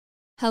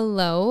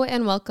Hello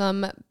and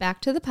welcome back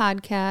to the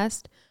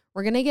podcast.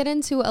 We're going to get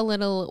into a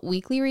little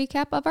weekly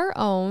recap of our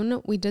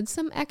own. I did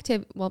some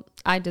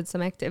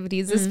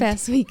activities this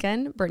past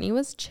weekend. Brittany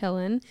was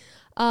chilling.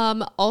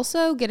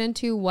 Also get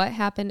into what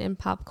happened in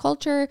pop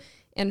culture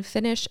and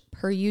finish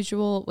per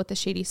usual with the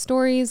shady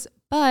stories.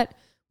 But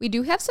we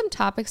do have some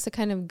topics to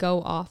kind of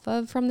go off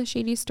of from the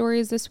shady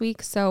stories this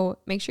week. So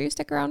make sure you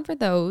stick around for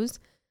those.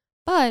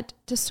 But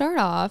to start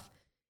off,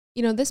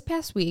 this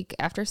past week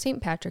after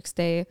St. Patrick's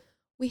Day,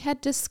 we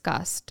had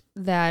discussed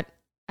that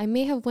I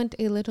may have went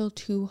a little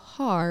too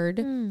hard.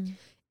 And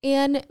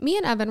me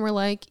and Evan were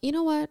like, you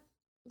know what?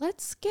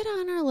 Let's get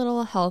on our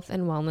little health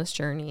and wellness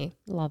journey.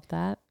 Love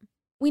that.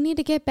 We need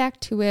to get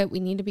back to it. We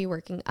need to be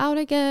working out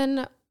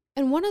again.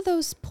 And one of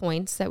those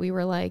points that we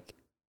were like,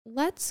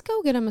 let's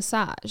go get a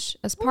massage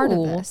as part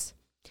of this.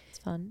 It's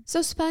fun.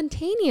 So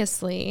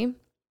spontaneously,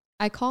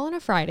 I call on a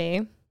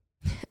Friday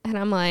and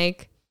I'm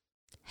like,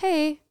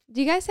 hey,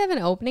 do you guys have an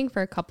opening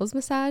for a couples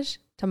massage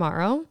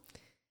tomorrow?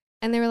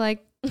 And they were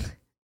like,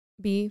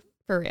 be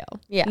for real.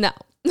 Yeah. No.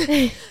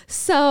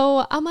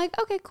 So I'm like,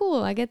 okay,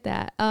 cool. I get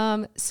that.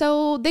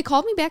 So they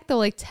called me back though,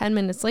 like 10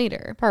 minutes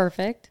later.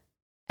 Perfect.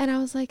 And I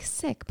was like,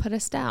 sick, put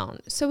us down.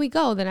 So we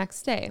go the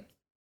next day.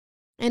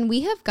 And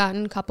we have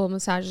gotten a couple of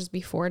massages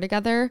before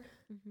together,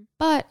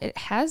 but it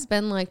has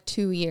been like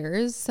 2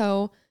 years.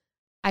 So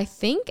I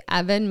think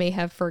Evan may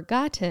have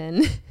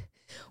forgotten.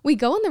 We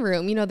go in the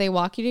room, they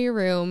walk you to your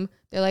room.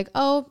 They're like,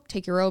 oh,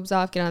 take your robes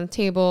off, get on the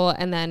table,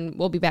 and then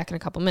we'll be back in a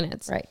couple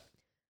minutes. Right.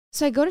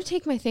 So I go to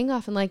take my thing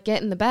off and like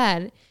get in the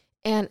bed.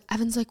 And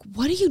Evan's like,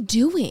 what are you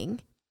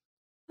doing?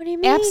 What do you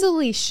mean?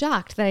 Absolutely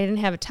shocked that I didn't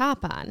have a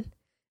top on.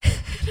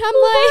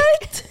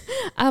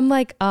 I'm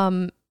like,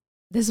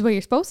 this is what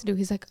you're supposed to do.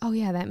 He's like, oh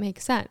yeah, that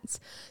makes sense.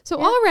 So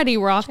already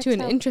we're off to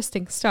an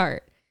interesting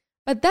start.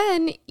 But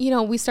then,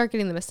 we start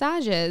getting the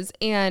massages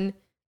and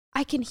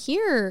I can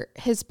hear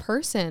his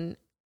person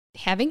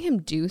having him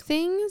do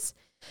things.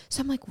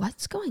 So I'm like,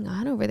 what's going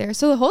on over there?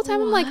 So the whole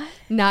time I'm like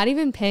not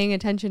even paying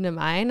attention to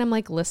mine. I'm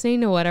like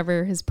listening to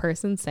whatever his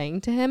person's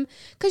saying to him.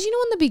 Because in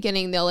the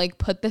beginning, they'll like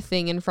put the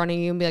thing in front of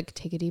you and be like,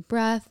 take a deep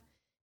breath.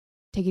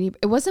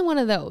 It wasn't one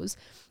of those.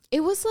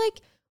 It was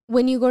like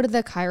when you go to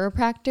the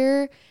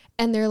chiropractor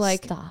and they're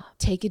like, stop,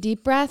 take a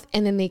deep breath.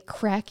 And then they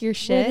crack your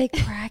shit. Were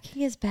they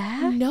cracking his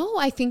back? No,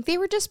 I think they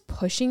were just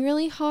pushing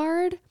really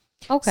hard.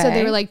 Okay. So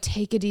they were like,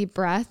 take a deep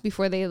breath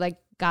before they like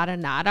got a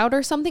knot out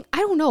or something. I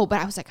don't know. But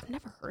I was like, I've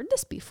never heard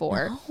this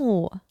before.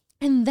 No.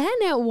 And then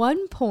at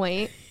one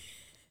point,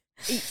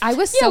 I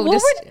was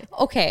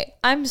okay,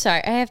 I'm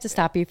sorry. I have to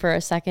stop you for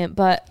a second.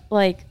 But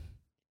like,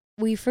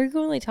 we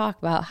frequently talk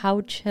about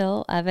how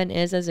chill Evan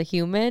is as a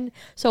human.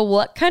 So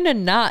what kind of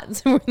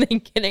knots were they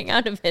getting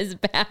out of his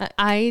back?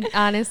 I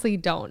honestly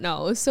don't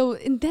know. So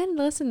and then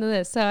listen to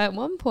this. So at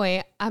one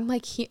point, I'm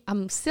like,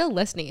 I'm still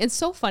listening. It's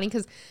so funny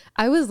because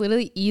I was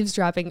literally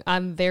eavesdropping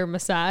on their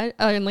massage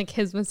and like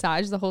his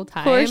massage the whole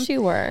time. Of course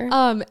you were.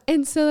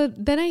 And so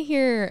then I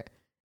hear,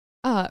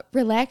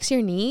 relax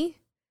your knee.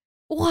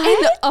 What?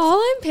 And all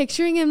I'm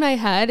picturing in my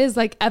head is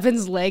like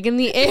Evan's leg in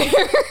the air,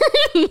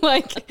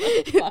 like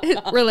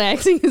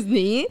relaxing his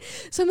knee.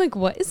 So I'm like,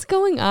 what is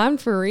going on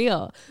for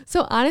real?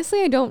 So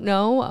honestly, I don't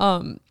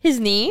know.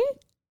 His knee?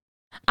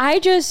 I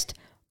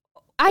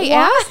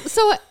asked.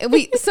 So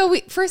we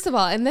first of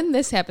all, and then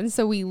this happens.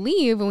 So we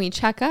leave and we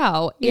check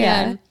out.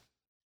 Yeah. And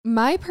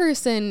my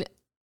person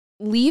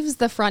leaves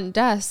the front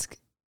desk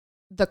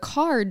the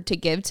card to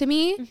give to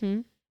me. Mm-hmm.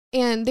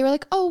 And they were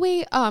like, oh,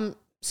 wait,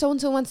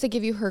 so-and-so wants to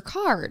give you her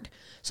card.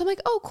 So I'm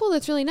like, oh, cool.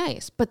 That's really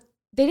nice. But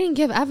they didn't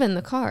give Evan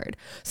the card.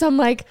 So I'm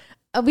like,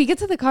 we get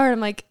to the card. I'm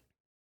like,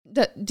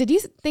 did you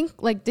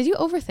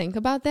overthink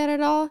about that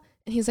at all?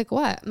 And he's like,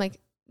 what? I'm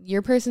like,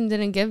 your person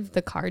didn't give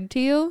the card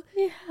to you?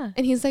 Yeah.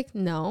 And he's like,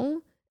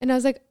 no. And I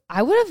was like,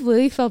 I would have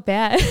really felt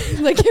bad.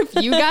 Like if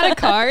you got a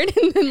card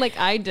and then like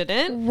I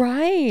didn't.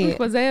 Right. Like,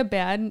 was I a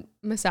bad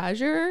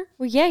massager?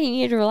 Well, yeah, he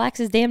needed to relax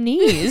his damn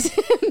knees.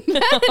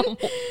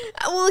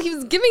 Well, he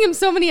was giving him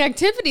so many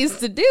activities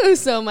to do.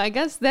 So I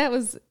guess that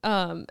was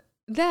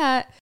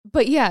that.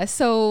 But yeah,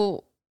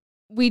 so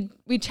we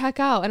check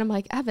out and I'm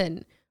like,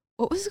 Evan,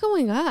 what was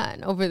going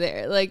on over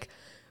there? Like,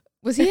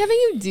 was he having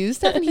you do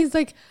stuff? And he's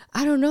like,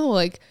 I don't know.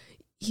 Like,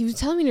 he was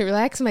telling me to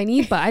relax my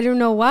knee, but I don't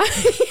know why. And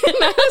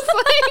I was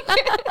like,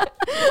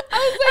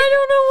 I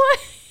don't know why.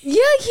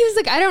 Yeah, he was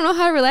like, I don't know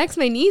how to relax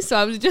my knee. So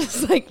I was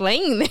just like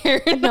laying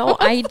there. No,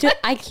 I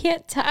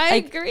can't tell. I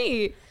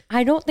agree.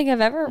 I don't think I've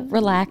ever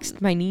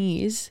relaxed my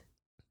knees.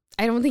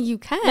 I don't think you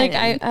can. Like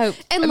I'm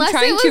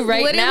trying to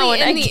right now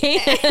and I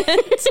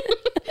can't.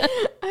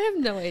 I have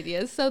no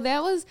idea. So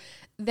that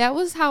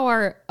was how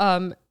our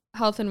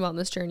health and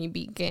wellness journey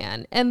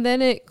began. And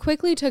then it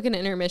quickly took an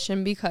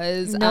intermission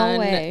because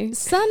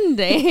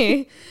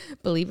Sunday,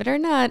 believe it or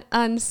not,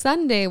 on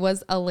Sunday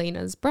was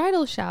Elena's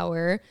bridal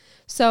shower.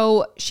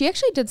 So she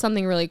actually did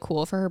something really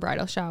cool for her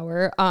bridal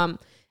shower.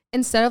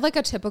 Instead of like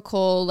a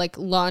typical like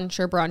lunch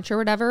or brunch or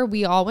whatever,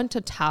 we all went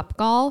to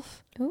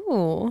Topgolf.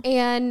 Ooh.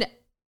 And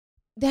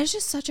That's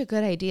just such a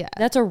good idea.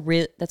 That's a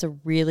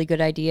really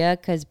good idea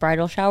because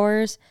bridal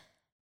showers,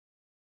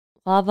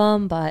 love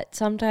them, but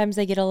sometimes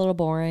they get a little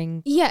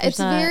boring. Yeah, it's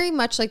very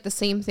much like the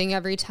same thing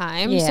every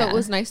time. So Yeah. it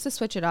was nice to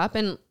switch it up.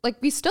 And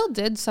like we still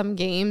did some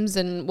games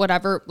and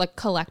whatever, like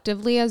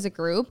collectively as a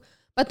group,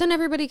 but then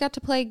everybody got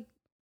to play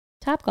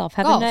Topgolf.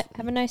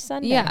 Have a nice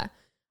Sunday. Yeah.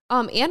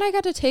 And I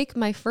got to take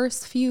my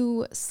first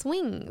few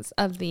swings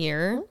of the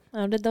year.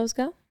 How did those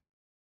go?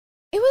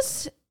 It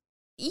was,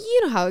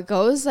 you know how it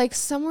goes. Like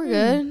some were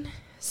good,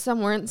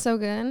 some weren't so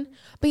good.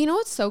 But you know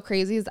what's so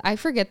crazy is I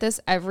forget this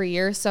every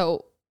year.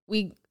 So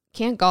we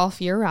can't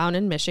golf year round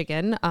in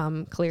Michigan,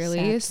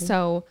 clearly. Sadly.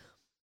 So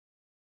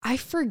I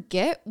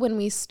forget when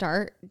we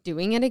start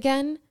doing it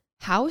again,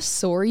 how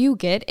sore you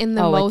get in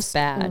the most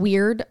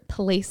weird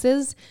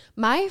places.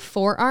 My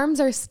forearms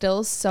are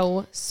still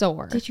so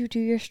sore. Did you do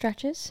your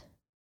stretches?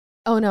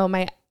 Oh no,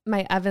 my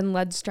Evan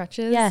led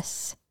stretches.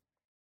 Yes.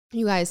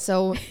 You guys,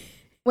 so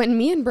when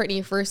me and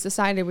Brittany first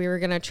decided we were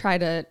going to try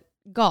to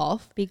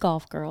golf, Be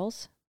golf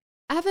girls.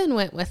 Evan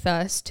went with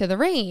us to the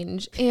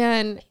range,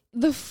 and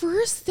the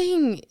first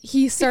thing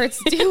he starts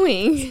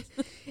doing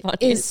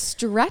is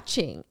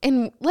stretching.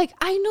 And like,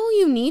 I know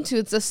you need to,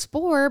 it's a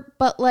sport,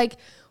 but like,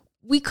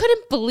 we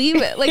couldn't believe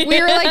it. Like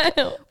we were like,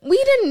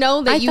 we didn't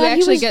know that you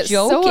actually get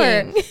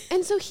joking. Sore.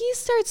 And so he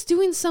starts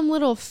doing some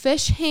little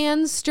fish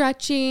hand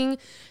stretching,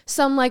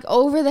 some like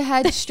over the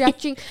head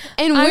stretching.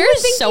 And we're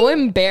thinking, so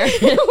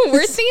embarrassed.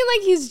 We're thinking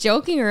like he's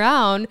joking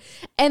around.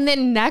 And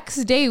then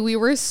next day we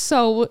were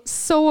so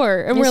sore.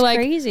 And we're like,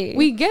 crazy.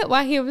 We get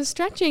why he was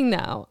stretching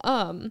now.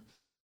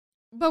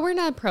 But we're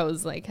not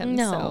pros like him.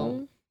 No.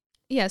 So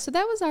yeah, so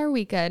that was our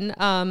weekend.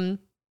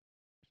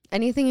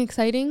 Anything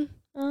exciting?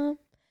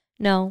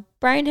 No.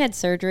 Brian had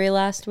surgery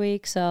last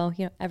week, so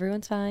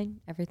everyone's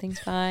fine. Everything's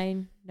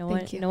fine. No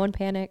one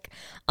panic.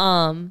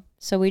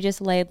 So we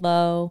just laid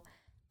low.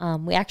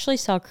 We actually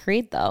saw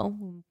Creed though.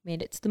 We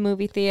made it to the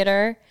movie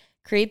theater.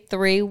 Creed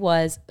 3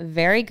 was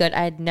very good.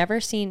 I had never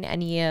seen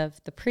any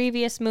of the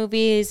previous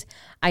movies.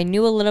 I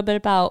knew a little bit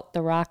about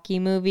the Rocky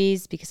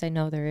movies because I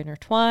know they're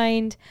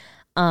intertwined.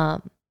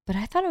 But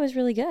I thought it was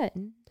really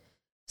good.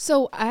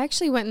 So I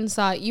actually went and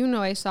saw it.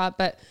 I saw it,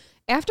 but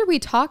after we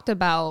talked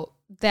about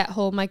that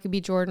whole Michael B.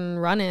 Jordan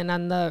run-in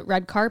on the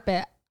red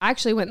carpet, I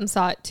actually went and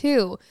saw it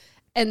too.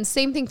 And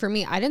same thing for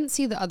me. I didn't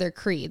see the other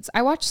Creeds.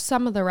 I watched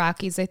some of the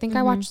Rockies. I think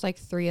I watched like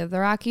 3 of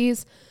the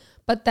Rockies,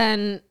 but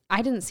then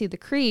I didn't see the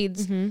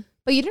Creeds.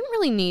 But you didn't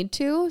really need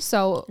to.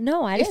 So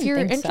no, I didn't if you're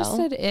think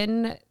interested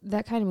in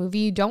that kind of movie,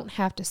 you don't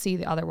have to see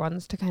the other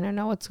ones to kind of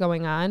know what's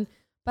going on.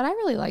 But I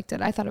really liked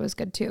it. I thought it was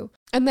good too.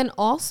 And then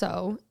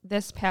also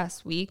this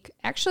past week,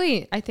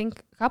 actually, I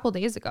think a couple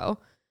days ago,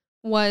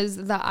 was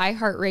the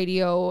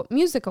iHeartRadio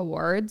Music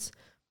Awards.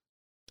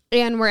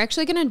 And we're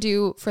actually going to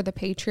do for the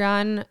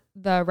Patreon,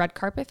 the red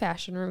carpet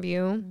fashion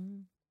review.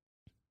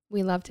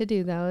 We love to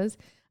do those.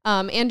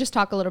 And just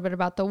talk a little bit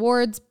about the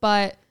awards.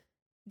 But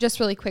just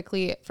really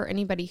quickly, for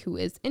anybody who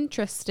is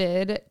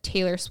interested,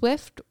 Taylor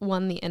Swift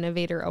won the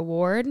Innovator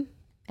Award.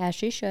 As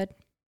she should.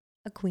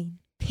 A queen.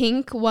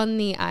 Pink won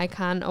the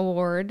Icon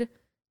Award.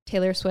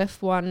 Taylor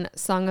Swift won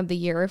Song of the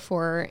Year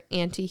for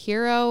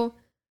Anti-Hero.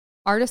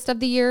 Artist of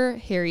the Year,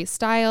 Harry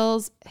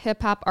Styles.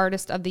 Hip Hop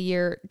Artist of the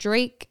Year,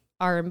 Drake.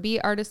 R&B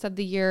Artist of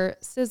the Year,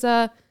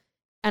 SZA.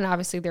 And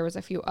obviously there was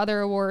a few other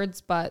awards,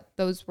 but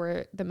those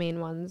were the main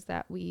ones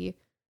that we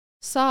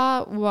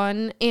saw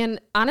won. And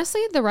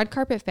honestly, the red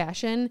carpet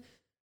fashion,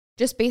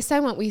 just based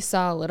on what we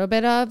saw a little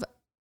bit of,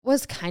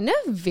 was kind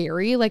of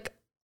very like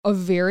a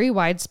very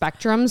wide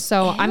spectrum.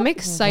 So I'm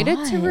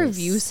excited to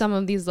review some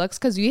of these looks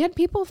because we had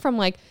people from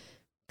like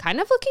kind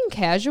of looking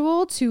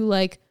casual to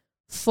like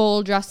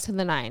full dress to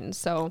the nines.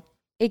 So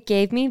it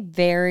gave me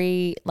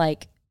very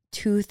like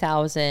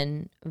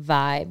 2000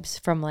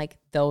 vibes from like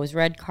those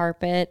red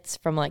carpets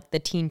from like the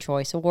Teen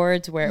Choice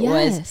Awards where it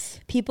was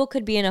people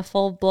could be in a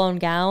full blown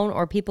gown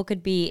or people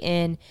could be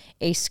in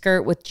a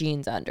skirt with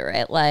jeans under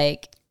it,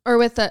 like, or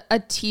with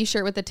a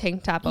t-shirt with a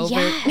tank top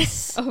over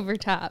over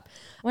top.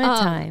 What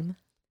a time.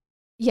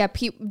 Yeah,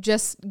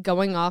 just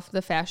going off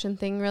the fashion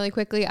thing really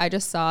quickly, I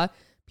just saw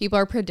people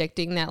are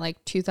predicting that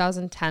like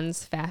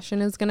 2010s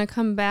fashion is going to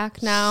come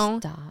back now.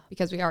 Stop.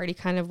 Because we already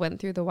kind of went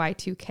through the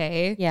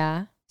Y2K.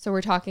 Yeah. So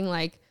we're talking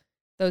like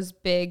those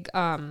big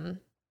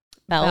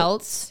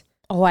belts.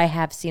 Oh, I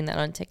have seen that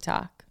on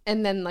TikTok.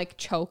 And then like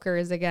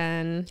chokers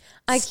again.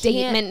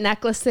 Statement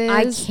necklaces.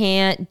 I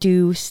can't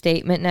do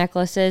statement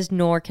necklaces,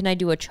 nor can I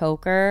do a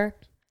choker.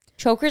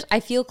 Chokers,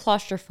 I feel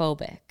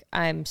claustrophobic.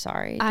 I'm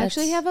sorry. I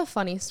actually have a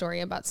funny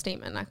story about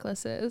statement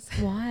necklaces.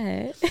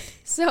 What?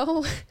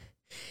 So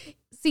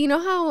you know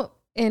how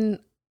in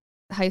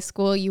high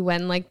school you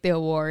win like the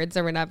awards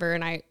or whatever,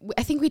 and I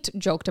think we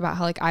joked about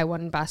how like I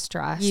won best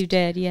dress. You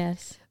did,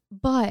 yes.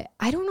 But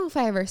I don't know if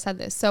I ever said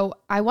this. So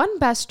I won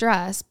best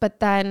dress, but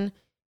then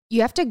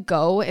you have to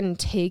go and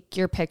take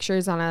your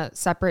pictures on a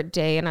separate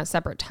day and a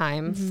separate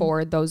time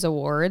for those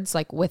awards,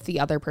 like with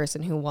the other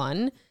person who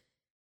won.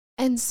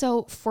 And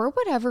so for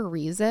whatever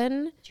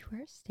reason, did you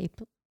wear a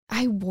staple?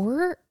 I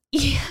wore,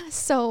 yeah.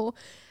 So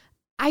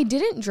I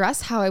didn't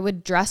dress how I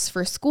would dress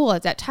for school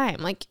at that time.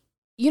 Like,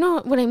 you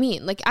know what I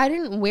mean? Like, I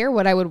didn't wear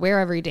what I would wear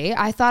every day.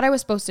 I thought I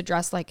was supposed to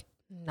dress like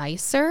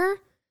nicer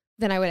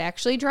than I would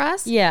actually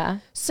dress. Yeah.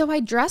 So I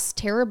dressed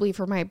terribly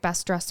for my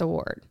best dress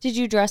award. Did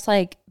you dress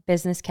like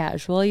business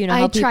casual? You know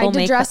how I people tried to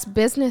make dress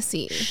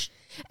businessy.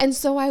 And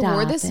so I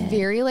wore this Stop it.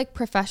 very like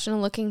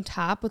professional looking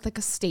top with like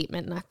a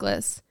statement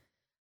necklace.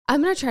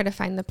 I'm going to try to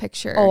find the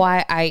picture. Oh,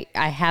 I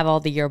have all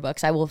the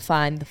yearbooks. I will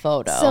find the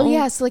photo. So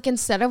yes, like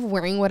instead of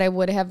wearing what I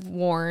would have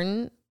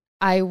worn,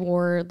 I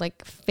wore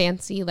like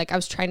fancy, like I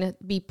was trying to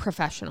be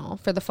professional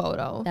for the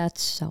photo.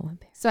 That's so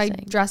embarrassing. So I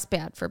dressed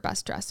bad for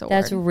best dress award.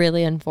 That's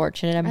really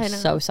unfortunate. I I'm know.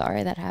 so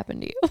sorry that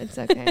happened to you. It's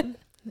okay.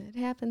 It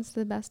happens to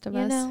the best of You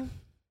us.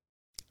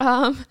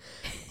 know?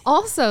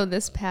 Also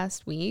this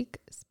past week,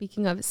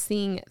 speaking of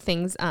seeing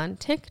things on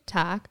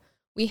TikTok,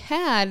 we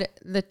had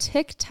the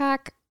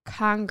TikTok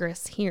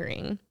Congress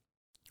hearing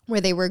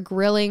where they were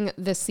grilling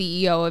the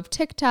CEO of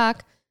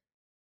TikTok.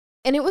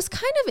 And it was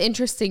kind of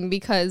interesting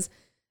because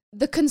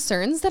the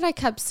concerns that I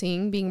kept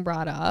seeing being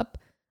brought up,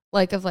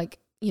 like of like,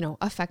 you know,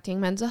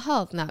 affecting mental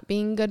health, not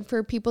being good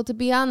for people to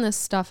be on this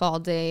stuff all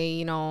day,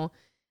 you know,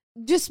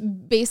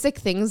 just basic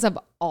things of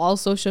all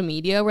social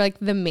media were like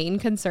the main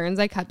concerns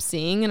I kept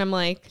seeing. And I'm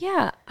like,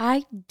 Yeah,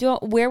 I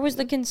don't. Where was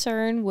the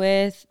concern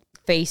with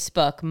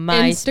Facebook,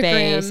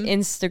 MySpace,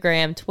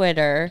 Instagram,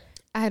 Twitter?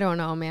 I don't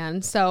know,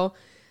 man. So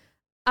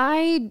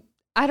I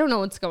don't know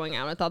what's going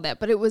on with all that,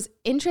 but it was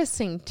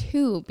interesting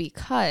too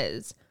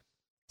because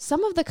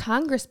some of the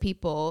Congress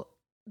people,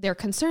 their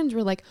concerns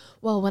were like,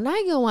 well, when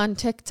I go on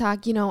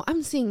TikTok, you know,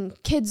 I'm seeing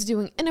kids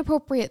doing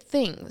inappropriate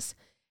things.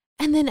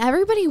 And then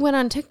everybody went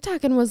on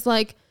TikTok and was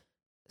like,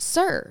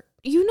 sir,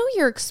 you know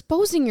you're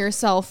exposing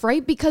yourself,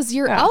 right? Because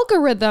your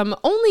algorithm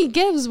only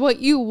gives what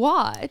you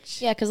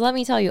watch. Yeah, because let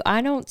me tell you,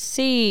 I don't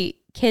see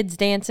kids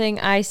dancing.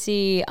 I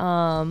see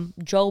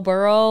Joe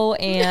Burrow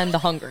and the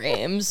Hunger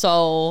Games.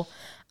 So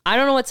I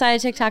don't know what side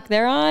of TikTok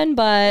they're on,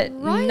 but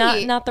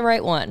not the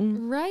right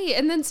one. Right.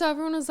 And then so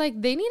everyone was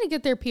like, they need to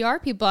get their PR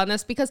people on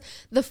this because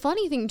the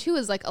funny thing too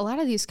is like a lot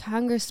of these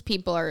Congress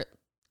people are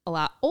a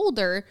lot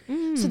older.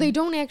 So they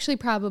don't actually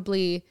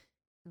probably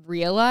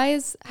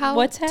realize how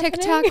What's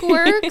TikTok happening?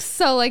 works.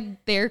 So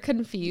like they're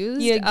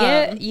confused. You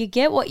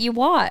get what you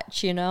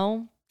watch, you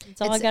know? That's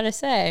all I got to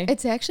say.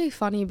 It's actually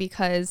funny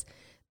because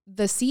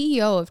the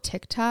CEO of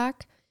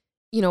TikTok,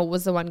 you know,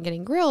 was the one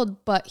getting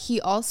grilled, but he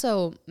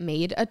also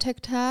made a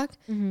TikTok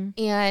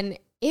and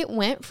it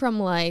went from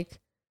like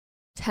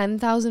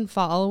 10,000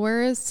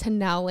 followers to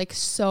now like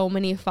so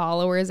many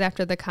followers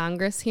after the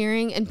Congress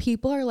hearing, and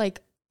people are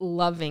like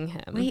loving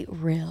him. Wait,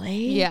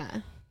 really?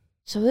 Yeah.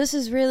 So this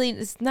is really,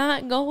 it's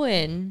not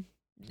going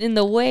in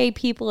the way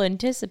people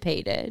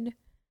anticipated.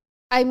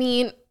 I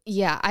mean,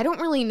 yeah, I don't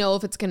really know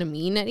if it's going to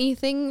mean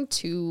anything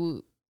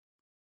to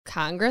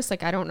Congress.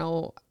 Like, I don't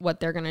know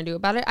what they're going to do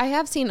about it. I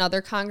have seen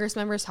other Congress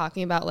members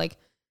talking about, like,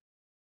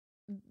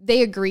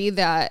 they agree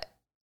that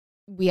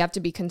we have to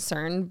be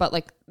concerned, but,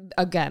 like,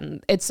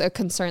 again, it's a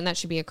concern that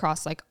should be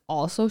across, like,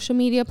 all social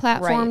media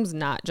platforms,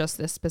 not just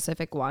this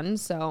specific one.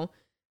 So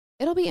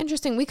it'll be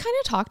interesting. We kind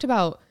of talked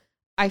about,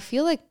 I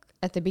feel like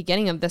at the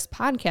beginning of this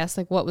podcast,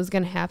 like, what was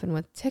going to happen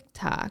with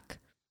TikTok.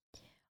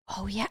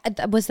 Oh, yeah.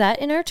 Was that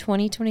in our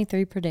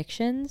 2023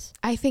 predictions?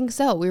 I think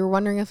so. We were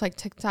wondering if like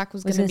TikTok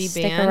was going to be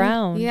stick banned.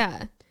 around?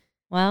 Yeah.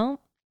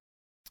 Well,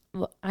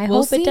 I We'll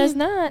hope see. it does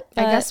not.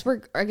 I guess we're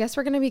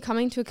going to be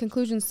coming to a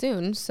conclusion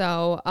soon.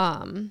 So,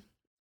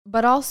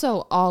 but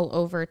also all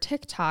over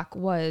TikTok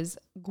was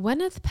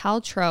Gwyneth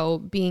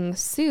Paltrow being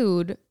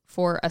sued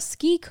for a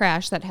ski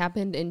crash that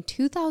happened in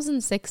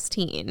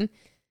 2016.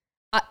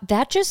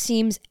 That just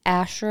seems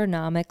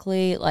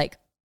astronomically like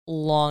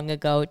long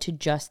ago to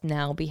just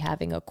now be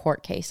having a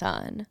court case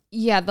on.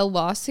 Yeah, the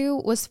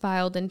lawsuit was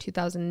filed in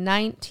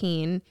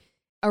 2019,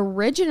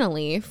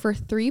 originally for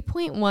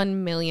 $3.1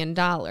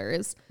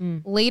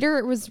 million. Later,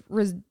 it was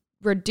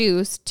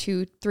reduced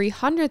to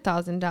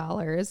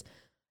 $300,000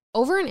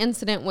 over an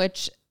incident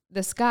which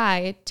this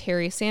guy,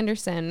 Terry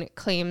Sanderson,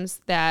 claims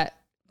that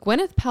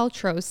Gwyneth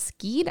Paltrow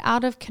skied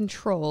out of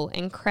control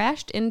and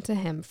crashed into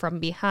him from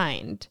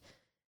behind,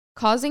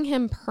 causing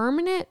him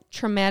permanent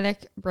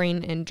traumatic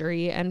brain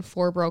injury and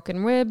 4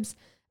 broken ribs,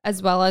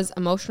 as well as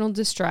emotional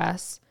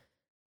distress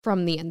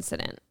from the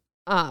incident.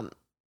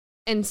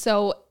 And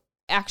so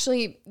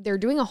actually they're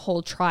doing a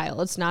whole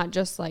trial. It's not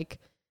just like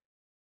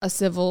a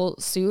civil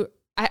suit.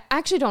 I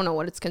actually don't know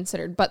what it's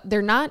considered, but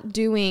they're not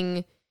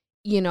doing,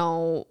 you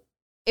know,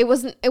 it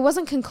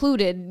wasn't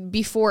concluded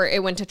before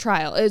it went to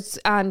trial. It's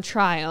on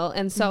trial.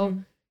 And so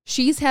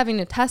she's having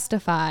to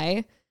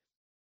testify.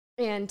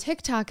 And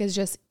TikTok is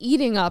just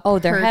eating up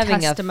they're her having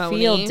testimony. a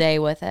field day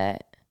with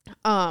it.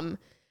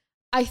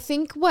 I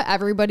think what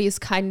everybody's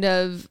kind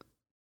of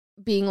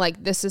being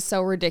like, this is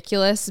so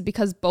ridiculous,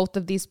 because both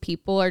of these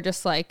people are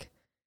just like,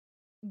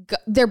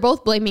 they're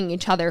both blaming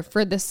each other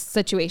for this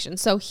situation.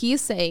 So he's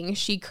saying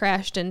she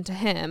crashed into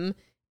him,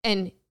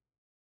 and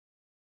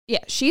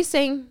he's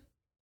saying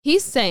he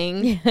said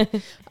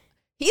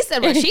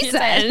what she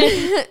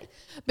said.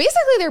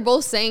 basically they're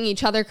both saying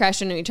each other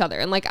crashed into each other.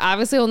 And like,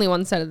 obviously only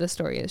one side of the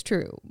story is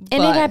true.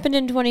 And it happened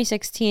in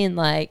 2016.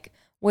 Like,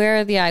 where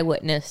are the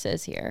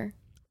eyewitnesses here?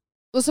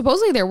 Well,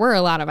 supposedly there were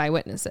a lot of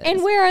eyewitnesses.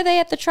 And where are they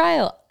at the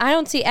trial? I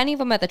don't see any of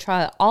them at the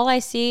trial. All I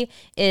see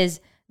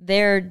is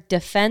their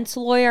defense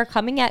lawyer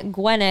coming at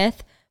Gwyneth,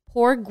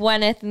 poor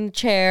Gwyneth in the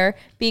chair,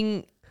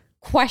 being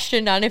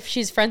questioned on if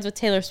she's friends with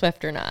Taylor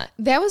Swift or not.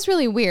 That was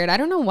really weird. I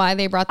don't know why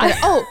they brought that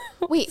up.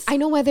 Oh, wait, I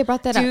know why they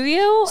brought that up. Do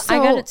you? So, I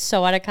got it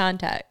so out of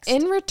context.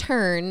 In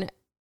return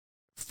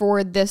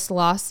for this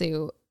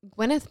lawsuit,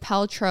 Gwyneth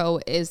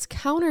Paltrow is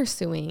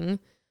countersuing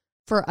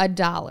for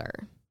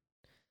 $1.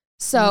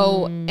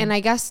 So, and I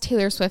guess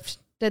Taylor Swift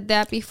did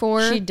that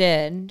before. She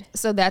did.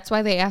 So that's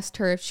why they asked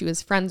her if she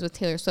was friends with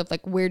Taylor Swift.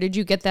 Like, where did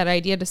you get that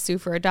idea to sue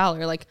for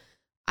 $1? Like,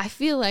 I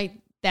feel like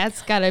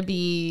that's gotta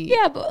be.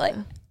 Yeah, but like,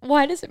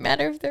 why does it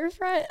matter if they're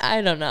friends?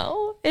 I don't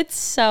know. It's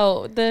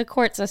so, the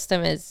court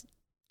system is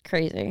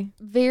crazy.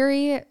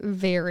 Very,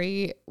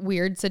 very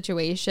weird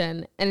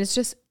situation. And it's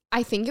just,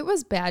 I think it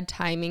was bad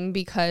timing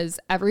because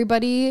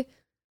everybody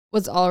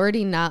was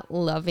already not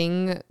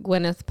loving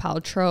Gwyneth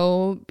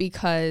Paltrow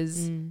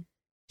because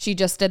she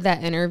just did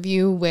that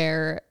interview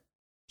where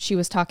she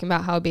was talking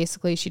about how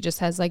basically she just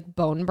has like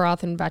bone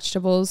broth and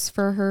vegetables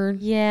for her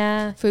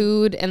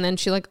food. And then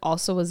she like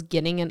also was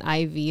getting an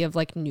IV of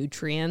like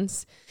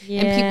nutrients.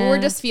 Yeah. And people were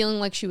just feeling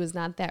like she was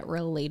not that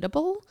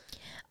relatable.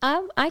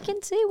 I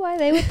can see why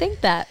they would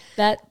think that.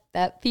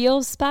 That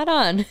feels spot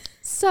on.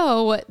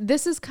 So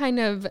this is kind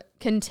of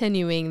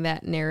continuing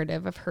that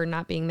narrative of her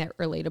not being that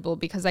relatable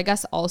because I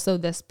guess also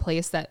this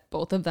place that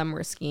both of them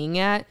were skiing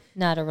at.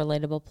 Not a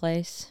relatable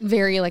place.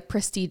 Very like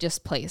prestigious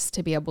place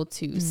to be able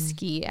to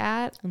ski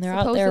at. And they're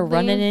out there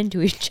running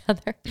into each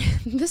other.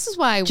 This is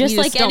why just we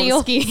like just any don't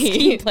old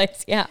ski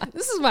place. Yeah.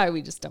 This is why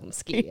we just don't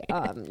ski.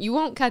 You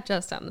won't catch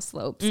us on the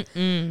slopes.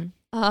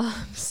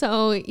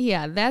 So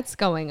yeah, that's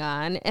going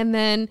on. And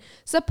then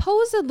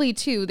supposedly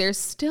too, there's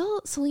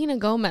still Selena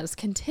Gomez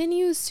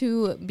continues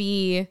to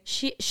be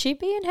she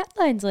be in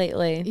headlines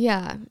lately.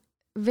 Yeah,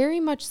 very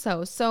much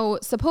so. So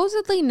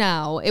supposedly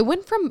now it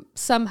went from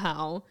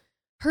somehow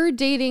her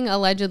dating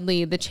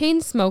allegedly the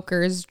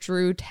Chainsmokers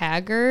Drew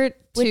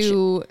Taggart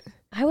to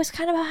I was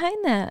kind of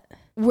behind that.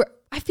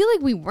 I feel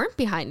like we weren't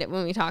behind it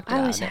when we talked about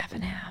it. I was half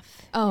and half.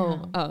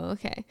 Oh,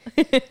 okay.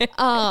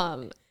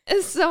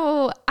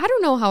 So I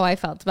don't know how I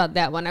felt about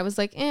that one. I was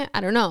like,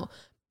 I don't know.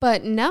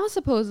 But now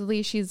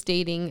supposedly she's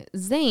dating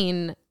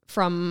Zayn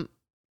from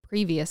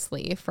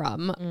previously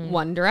from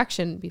One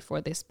Direction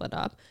before they split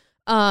up.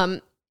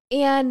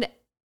 And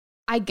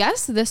I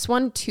guess this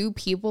one, two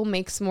people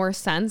makes more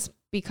sense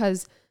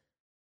because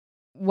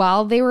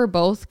while they were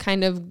both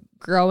kind of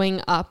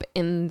growing up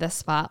in the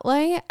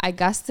spotlight, I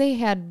guess they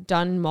had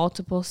done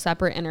multiple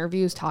separate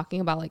interviews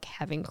talking about like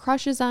having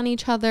crushes on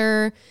each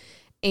other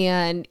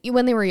and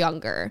when they were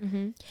younger.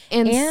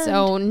 And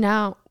so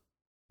now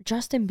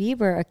Justin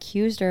Bieber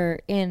accused her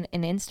in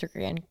an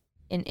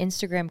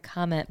Instagram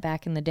comment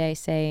back in the day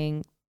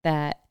saying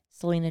that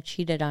Selena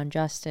cheated on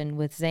Justin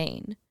with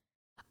Zayn.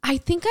 I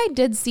think I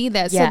did see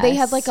that. Yes. So they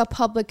had like a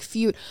public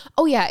feud.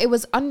 Oh yeah, it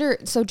was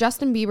so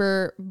Justin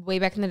Bieber way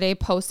back in the day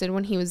posted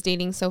when he was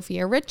dating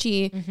Sophia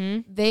Richie,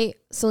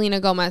 Selena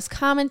Gomez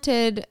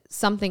commented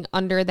something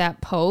under that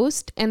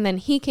post and then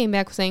he came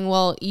back saying,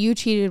 well, you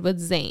cheated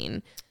with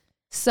Zayn.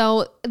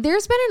 So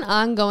there's been an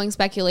ongoing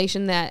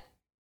speculation that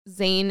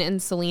Zayn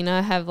and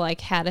Selena have like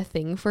had a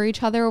thing for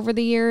each other over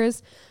the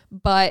years,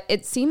 but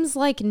it seems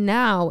like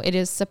now it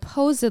is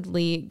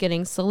supposedly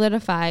getting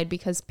solidified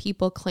because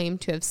people claim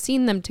to have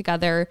seen them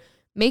together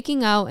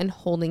making out and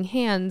holding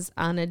hands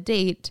on a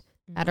date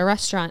at a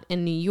restaurant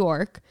in New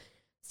York.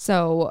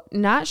 So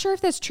not sure if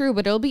that's true,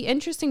 but it'll be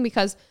interesting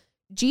because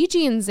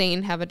Gigi and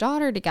Zayn have a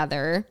daughter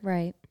together.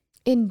 Right.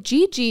 And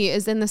Gigi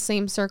is in the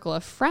same circle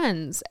of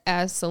friends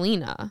as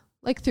Selena,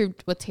 like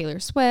with Taylor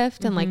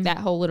Swift and like that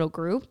whole little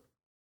group.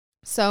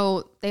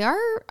 So they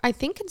are, I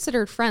think,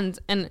 considered friends.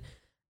 And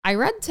I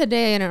read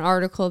today in an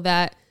article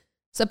that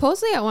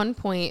supposedly at one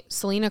point,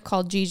 Selena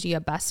called Gigi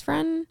a best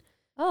friend.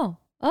 Oh.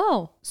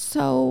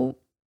 So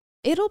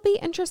it'll be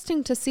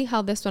interesting to see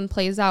how this one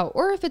plays out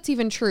or if it's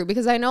even true.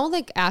 Because I know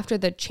like after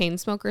the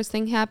Chainsmokers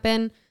thing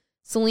happened,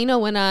 Selena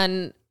went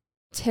on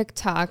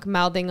TikTok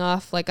mouthing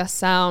off like a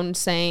sound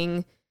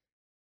saying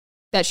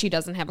that she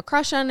doesn't have a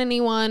crush on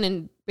anyone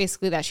and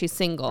basically that she's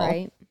single.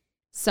 Right.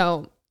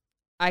 So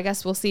I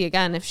guess we'll see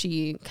again if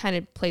she kind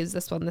of plays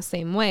this one the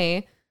same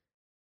way.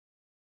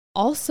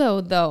 Also,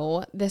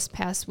 though, this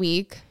past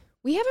week,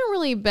 we haven't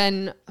really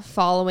been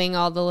following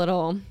all the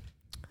little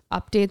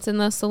updates in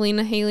the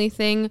Selena Hailey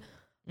thing,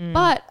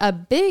 but a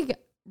big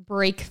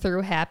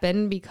breakthrough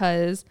happened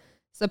because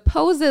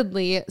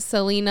supposedly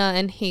Selena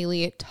and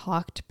Hailey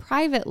talked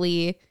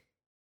privately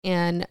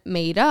and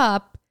made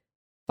up,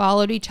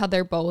 followed each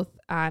other both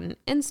on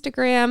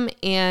Instagram,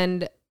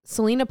 and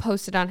Selena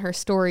posted on her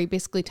story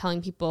basically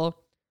telling people,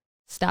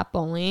 stop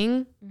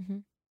bullying.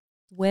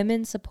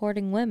 Women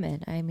supporting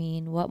women. I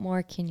mean, what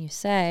more can you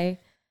say?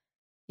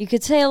 You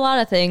could say a lot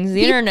of things.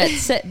 The internet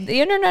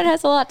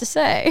has a lot to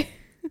say.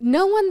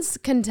 No one's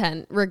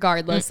content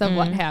regardless of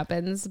what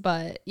happens,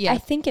 but yeah. I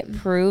think it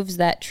proves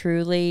that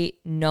truly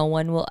no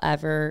one will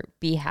ever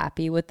be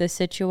happy with this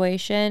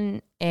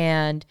situation,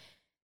 and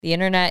the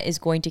internet is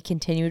going to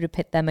continue to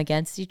pit them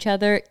against each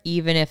other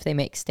even if they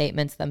make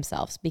statements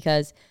themselves,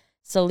 because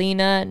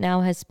Selena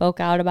now has spoke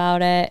out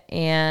about it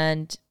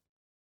and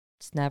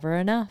it's never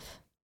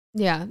enough.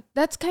 Yeah,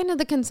 that's kind of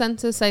the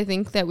consensus I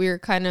think that we were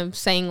kind of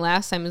saying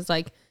last time, is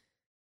like,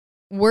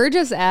 we're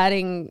just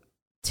adding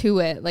to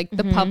it, like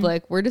the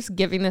public, we're just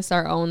giving this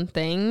our own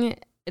thing.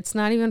 It's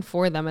not even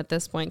for them at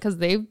this point because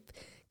they've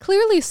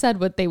clearly said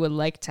what they would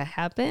like to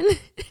happen.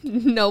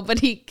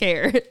 Nobody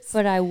cares.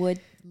 But I would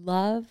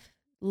love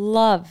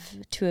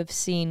to have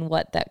seen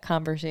what that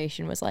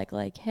conversation was like.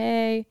 Like,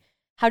 hey,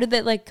 how did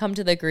they like come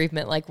to the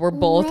agreement? Like, we're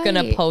both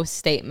going to post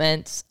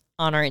statements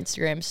on our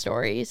Instagram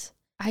stories.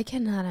 I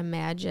cannot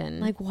imagine.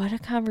 Like, what a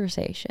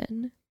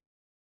conversation.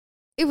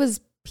 It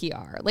was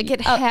PR. Like,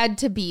 it had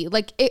to be.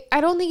 Like,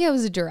 I don't think it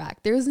was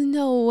direct. There's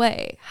no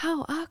way.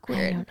 How awkward.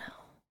 I don't know.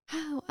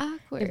 How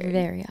awkward.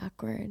 Very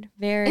awkward.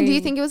 Very. And do you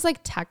think it was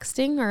like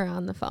texting or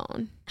on the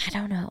phone? I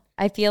don't know.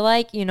 I feel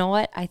like, you know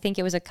what? I think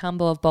it was a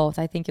combo of both.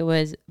 I think it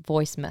was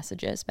voice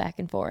messages back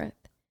and forth.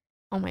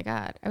 Oh my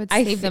God. I would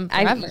save them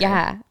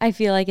forever. I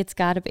feel like it's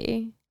got to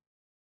be.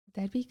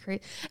 That'd be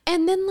great.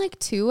 And then like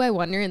too, I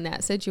wonder in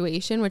that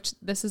situation, which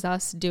this is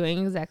us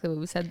doing exactly what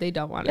we said they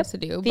don't want us to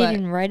do.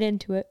 Feeding right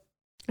into it.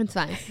 It's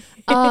fine.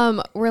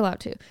 We're allowed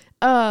to.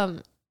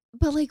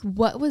 But like,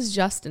 what was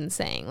Justin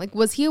saying? Like,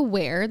 was he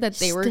aware that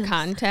they were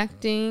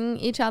contacting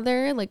each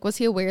other? Like, was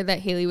he aware that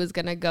Haley was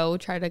going to go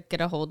try to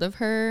get a hold of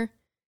her?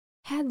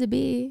 Had to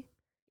be.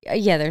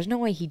 Yeah, there's no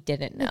way he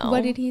didn't know. Like,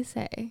 what did he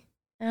say?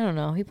 I don't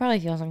know. He probably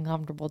feels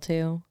uncomfortable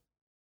too.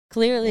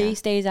 Clearly he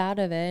stays out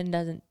of it and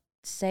doesn't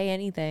say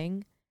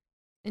anything.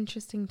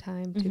 Interesting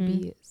time to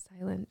be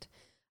silent.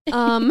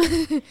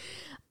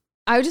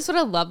 I just would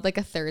have loved like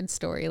a third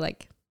story.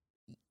 Like,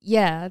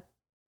 yeah,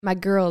 my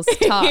girls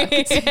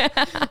talked.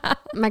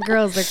 My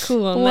girls are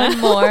cool. One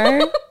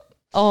more.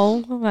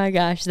 Oh my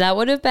gosh. That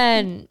would have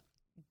been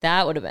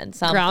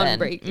something.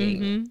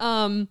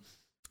 Groundbreaking.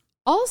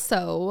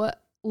 Also,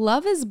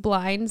 Love is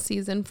Blind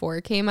season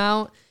 4 came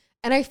out.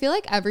 And I feel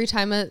like every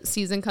time a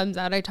season comes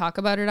out, I talk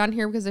about it on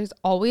here because there's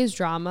always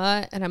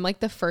drama and I'm like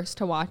the first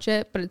to watch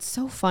it. But it's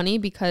so funny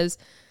because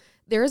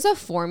there's a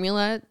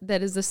formula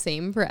that is the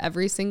same for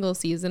every single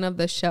season of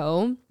the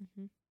show.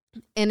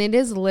 And it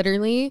is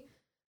literally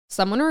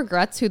someone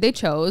regrets who they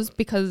chose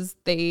because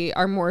they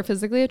are more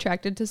physically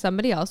attracted to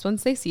somebody else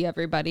once they see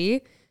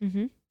everybody.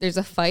 There's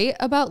a fight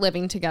about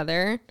living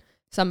together.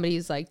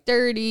 Somebody's like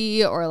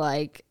dirty or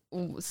like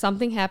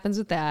something happens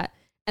with that.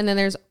 And then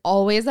there's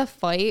always a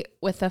fight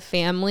with a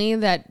family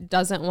that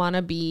doesn't want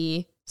to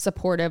be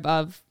supportive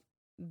of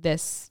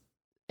this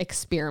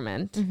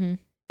experiment.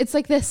 It's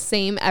like the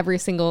same every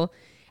single,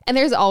 and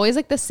there's always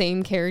like the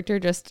same character,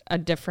 just a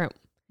different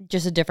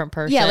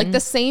person. Yeah, like the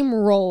same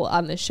role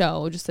on the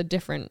show, just a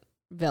different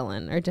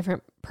villain or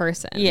different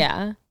person.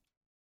 Yeah.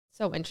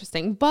 So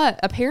interesting. But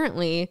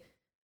apparently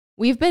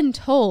we've been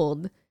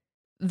told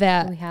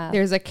that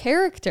there's a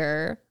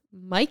character,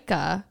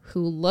 Micah,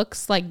 who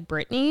looks like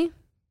Brittany.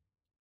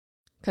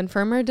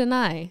 Confirm or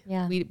deny?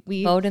 Yeah.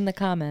 We vote in the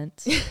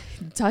comments.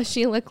 Does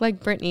she look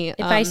like Brittany?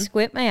 If I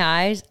squint my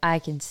eyes, I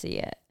can see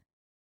it.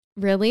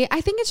 Really?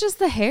 I think it's just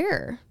the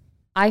hair.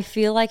 I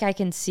feel like I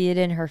can see it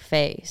in her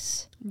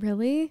face.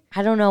 Really?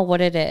 I don't know what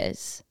it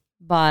is,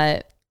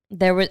 but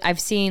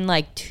I've seen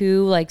like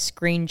 2 like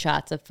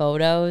screenshots of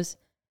photos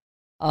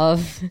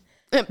of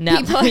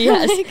people.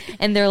 Yes.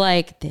 And they're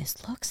like,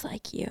 this looks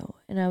like you.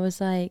 And I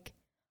was like,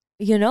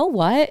 you know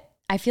what?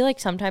 I feel like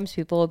sometimes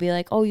people will be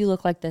like, oh, you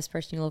look like this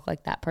person, you look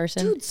like that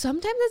person. Dude,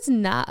 sometimes it's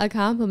not a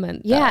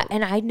compliment, though. Yeah,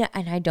 and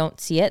I don't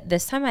see it.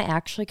 This time I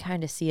actually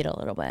kind of see it a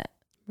little bit.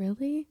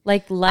 Really?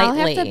 Like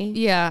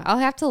lightly. I'll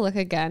have to look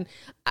again.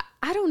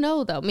 I don't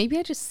know, though. Maybe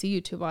I just see you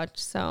too much,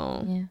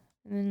 so. Yeah,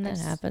 and that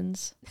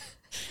happens.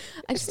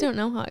 I just don't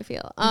know how I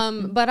feel.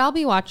 But I'll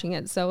be watching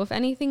it. So if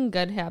anything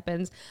good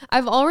happens,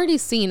 I've already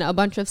seen a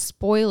bunch of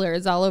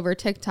spoilers all over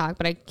TikTok,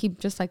 but I keep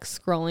just like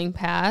scrolling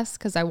past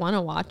because I want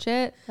to watch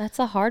it. That's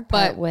a hard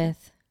part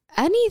with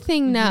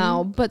anything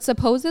now. But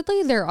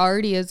supposedly there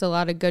already is a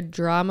lot of good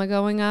drama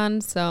going on.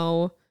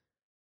 So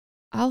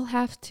I'll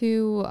have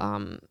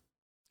to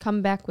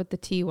come back with the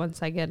tea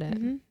once I get it.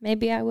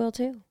 Maybe I will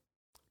too.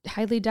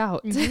 Highly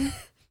doubt.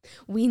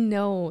 We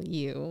know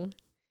you.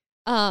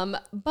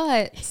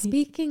 But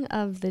speaking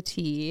of the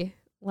tea,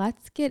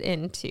 let's get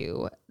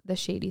into the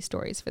shady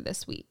stories for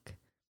this week.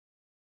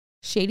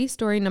 Shady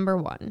story number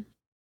 1.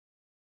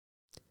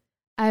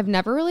 I have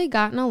never really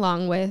gotten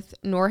along with,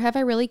 nor have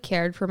I really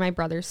cared for my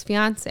brother's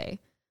fiance.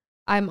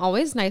 I'm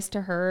always nice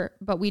to her,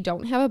 but we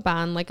don't have a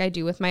bond like I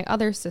do with my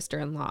other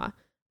sister-in-law,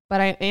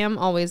 but I am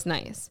always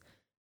nice.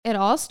 It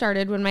all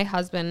started when my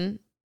husband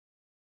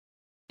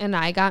and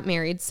I got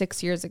married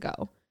 6 years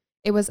ago.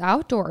 It was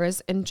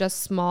outdoors and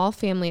just small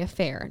family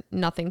affair,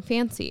 nothing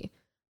fancy.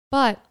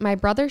 But my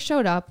brother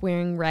showed up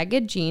wearing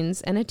ragged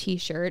jeans and a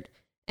t-shirt,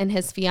 and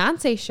his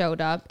fiance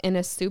showed up in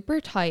a super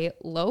tight,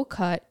 low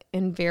cut,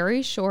 and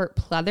very short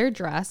pleather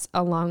dress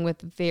along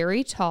with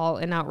very tall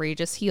and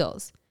outrageous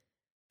heels.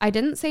 I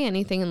didn't say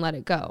anything and let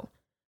it go.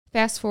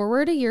 Fast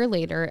forward a year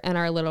later, and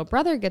our little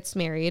brother gets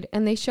married,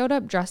 and they showed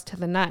up dressed to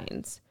the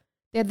nines.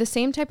 They had the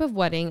same type of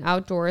wedding,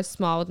 outdoors,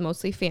 small with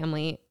mostly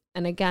family,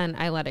 and again,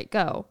 I let it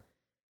go.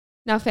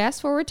 Now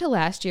fast forward to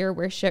last year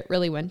where shit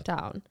really went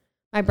down.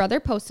 My brother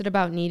posted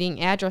about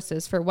needing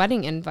addresses for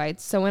wedding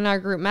invites, so in our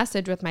group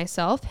message with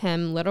myself,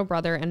 him, little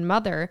brother, and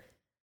mother,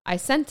 I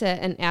sent it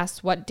and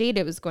asked what date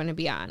it was going to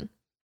be on.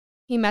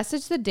 He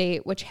messaged the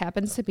date, which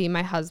happens to be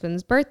my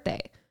husband's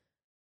birthday.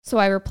 So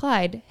I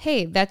replied,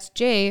 hey, that's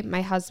Jay,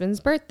 my husband's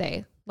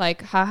birthday.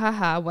 Like, ha ha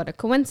ha, what a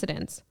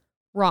coincidence.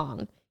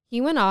 Wrong.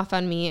 He went off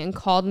on me and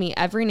called me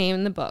every name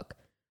in the book.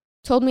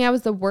 Told me I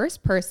was the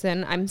worst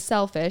person, I'm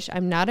selfish,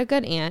 I'm not a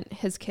good aunt,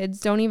 his kids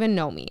don't even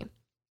know me.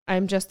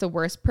 I'm just the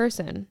worst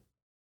person.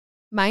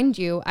 Mind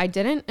you, I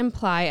didn't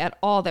imply at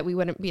all that we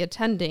wouldn't be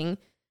attending,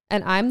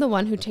 and I'm the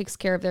one who takes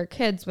care of their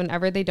kids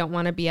whenever they don't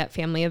want to be at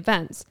family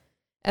events.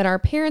 And our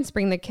parents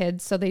bring the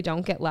kids so they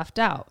don't get left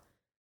out.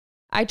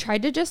 I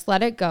tried to just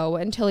let it go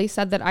until he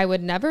said that I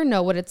would never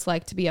know what it's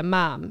like to be a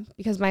mom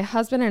because my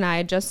husband and I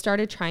had just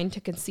started trying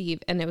to conceive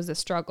and it was a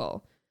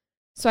struggle.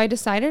 So I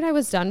decided I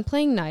was done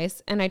playing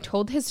nice and I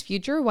told his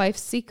future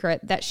wife's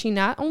secret that she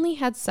not only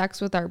had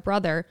sex with our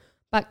brother,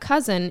 but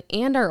cousin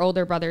and our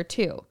older brother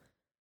too.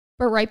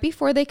 But right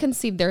before they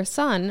conceived their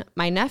son,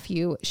 my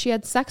nephew, she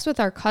had sex with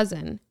our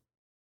cousin.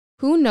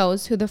 Who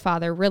knows who the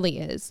father really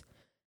is?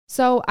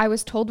 So I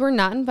was told we're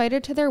not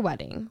invited to their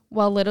wedding.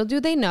 Well, little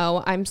do they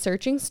know, I'm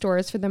searching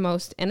stores for the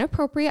most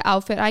inappropriate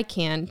outfit I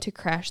can to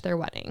crash their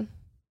wedding.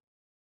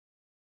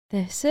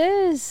 This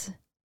is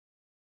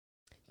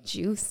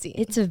juicy.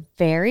 It's a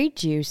very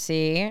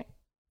juicy.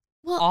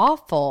 Well,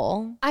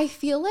 awful. I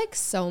feel like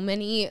so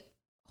many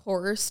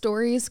horror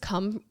stories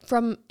come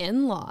from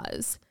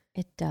in-laws.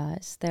 It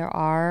does. There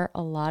are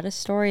a lot of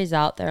stories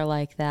out there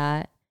like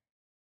that.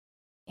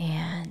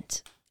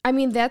 And I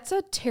mean, that's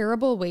a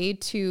terrible way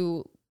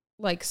to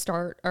like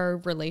start a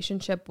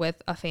relationship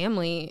with a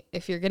family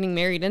if you're getting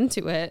married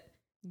into it.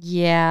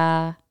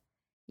 Yeah.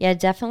 Yeah,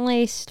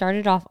 definitely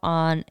started off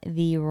on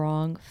the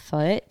wrong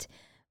foot.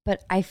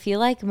 But I feel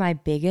like my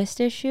biggest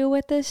issue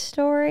with this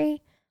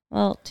story,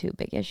 well, two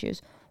big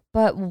issues,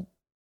 but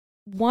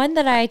one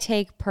that I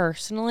take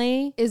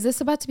personally. Is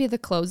this about to be the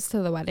close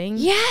to the wedding?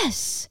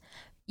 Yes.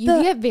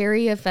 You get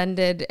very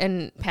offended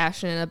and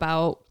passionate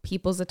about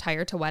people's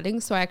attire to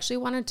weddings. So I actually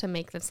wanted to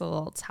make this a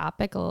little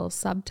topic, a little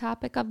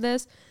subtopic of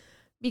this,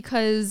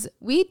 because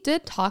we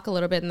did talk a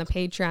little bit in the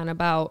Patreon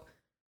about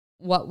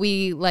what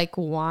we like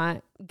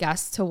want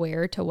guests to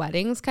wear to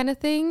weddings kind of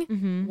thing.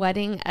 Mm-hmm.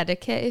 Wedding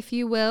etiquette, if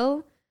you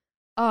will.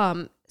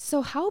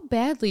 So how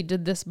badly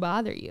did this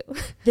bother you?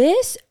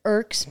 This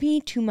irks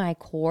me to my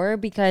core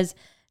because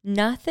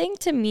nothing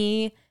to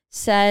me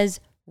says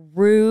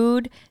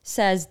rude,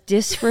 says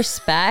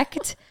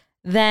disrespect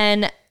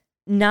than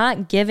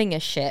not giving a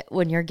shit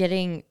when you're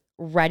getting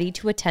ready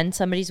to attend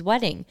somebody's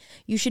wedding.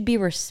 You should be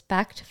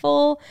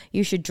respectful.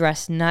 You should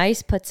dress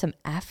nice, put some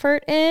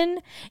effort in,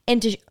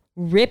 and to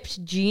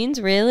ripped jeans,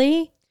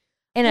 really?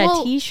 And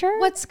a t-shirt?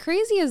 What's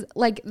crazy is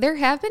like there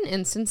have been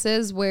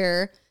instances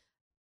where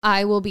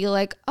I will be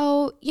like,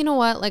 oh, you know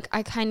what? Like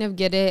I kind of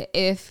get it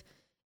if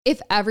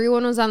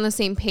everyone was on the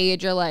same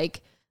page or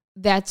like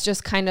that's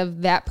just kind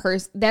of that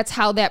person, that's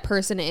how that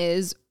person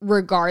is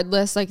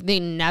regardless. Like they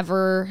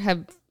never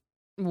have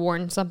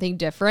worn something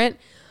different.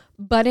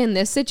 But in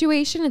this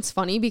situation, it's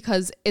funny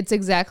because it's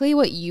exactly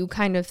what you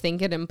kind of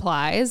think it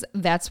implies.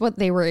 That's what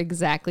they were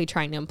exactly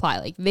trying to imply.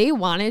 Like they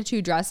wanted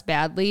to dress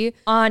badly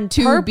on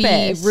to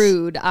purpose. Be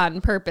rude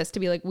on purpose, to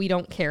be like, we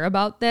don't care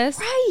about this.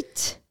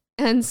 Right.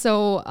 And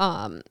so,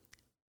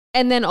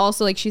 and then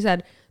also like she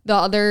said, the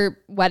other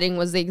wedding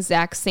was the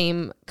exact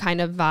same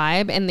kind of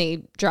vibe and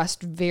they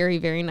dressed very,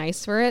 very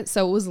nice for it.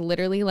 So it was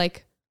literally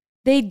like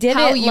they did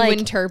how it you like,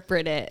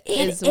 interpret it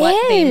is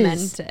what they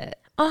meant it.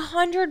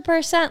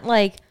 100%.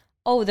 Like,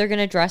 oh, they're going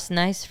to dress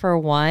nice for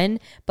one,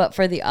 but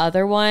for the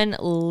other one,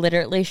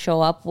 literally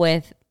show up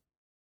with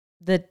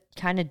the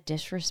kind of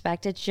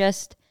disrespect. It's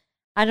just,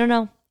 I don't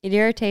know. It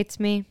irritates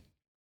me.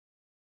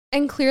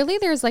 And clearly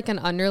there's like an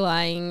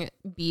underlying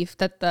beef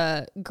that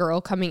the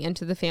girl coming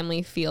into the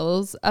family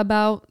feels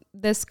about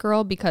this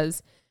girl,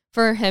 because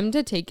for him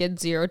to take it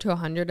 0 to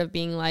 100 of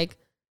being like,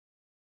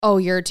 oh,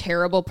 you're a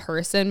terrible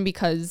person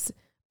because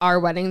our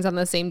wedding's on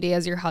the same day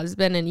as your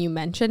husband and you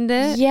mentioned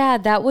it. Yeah,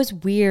 that was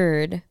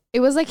weird. It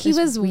was like he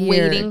was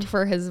waiting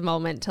for his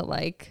moment to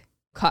like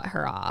cut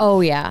her off. Oh,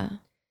 yeah.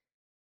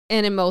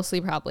 And it mostly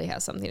probably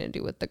has something to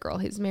do with the girl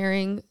he's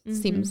marrying. Mm-hmm.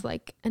 Seems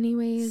like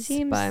anyways.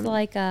 Seems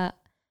like a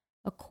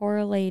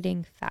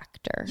correlating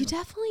factor. You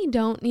definitely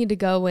don't need to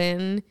go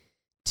in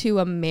to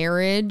a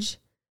marriage.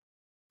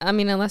 I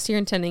mean, unless you're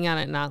intending on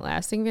it not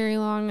lasting very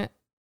long,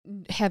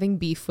 having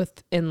beef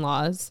with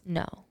in-laws.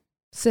 No.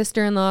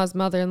 Sister-in-laws,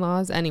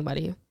 mother-in-laws,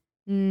 anybody.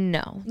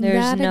 No,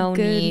 there's Not a no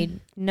good- need.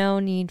 No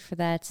need for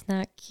that. It's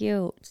not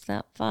cute. It's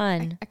not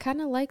fun. I kind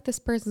of like this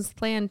person's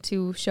plan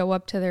to show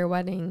up to their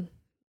wedding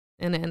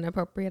in an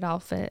inappropriate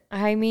outfit.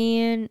 I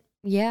mean,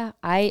 yeah,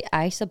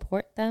 I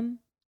support them,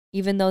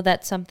 even though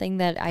that's something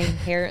that I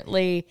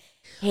inherently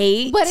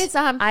hate. But it's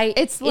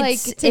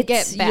to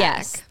get back.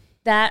 Yes,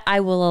 that I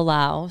will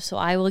allow. So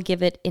I will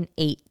give it an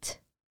 8.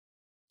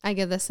 I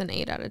give this an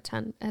 8 out of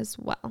 10 as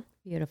well.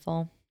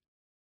 Beautiful.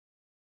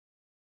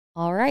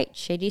 All right,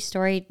 shady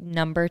story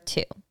number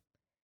 2.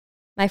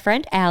 My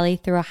friend Allie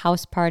threw a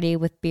house party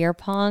with beer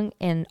pong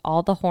and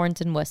all the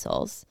horns and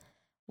whistles.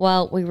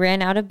 Well, we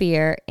ran out of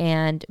beer,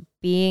 and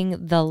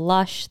being the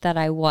lush that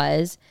I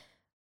was,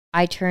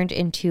 I turned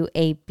into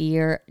a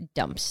beer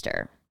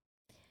dumpster.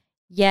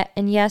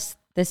 Yes,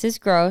 this is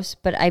gross,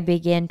 but I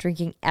began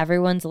drinking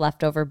everyone's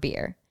leftover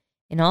beer.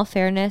 In all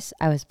fairness,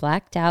 I was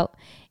blacked out,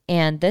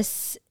 and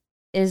this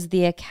is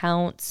the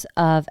accounts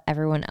of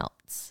everyone else.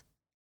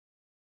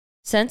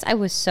 Since I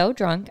was so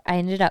drunk, I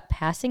ended up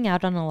passing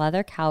out on a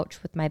leather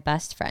couch with my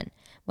best friend.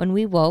 When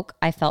we woke,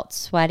 I felt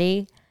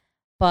sweaty,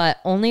 but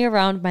only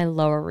around my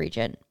lower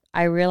region.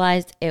 I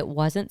realized it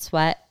wasn't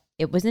sweat,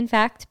 it was in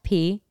fact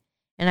pee,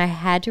 and I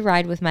had to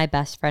ride with my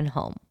best friend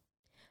home.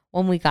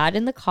 When we got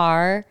in the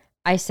car,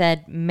 I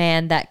said,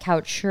 "Man, that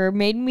couch sure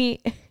made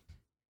me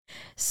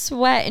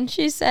sweat." And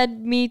she said,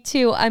 "Me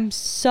too, I'm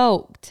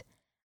soaked."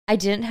 I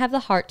didn't have the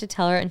heart to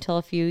tell her until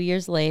a few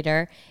years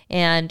later,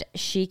 and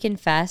she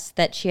confessed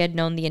that she had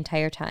known the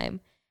entire time.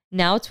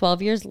 Now,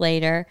 12 years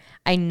later,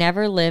 I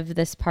never lived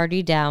this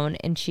party down,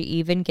 and she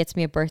even gets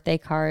me a birthday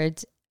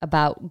card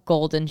about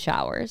golden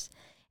showers.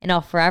 And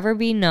I'll forever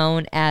be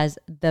known as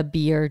the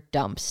beer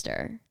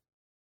dumpster.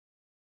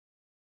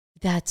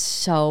 That's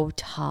so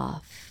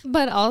tough.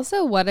 But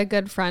also, what a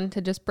good friend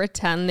to just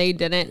pretend they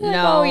didn't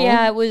know. Oh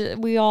yeah, it was.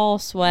 We all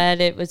sweat.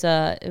 It was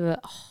oh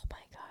my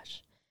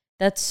gosh,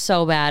 that's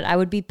so bad. I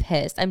would be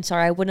pissed. I'm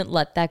sorry. I wouldn't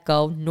let that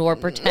go nor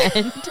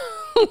pretend.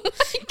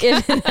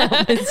 If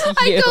that was you.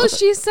 I go,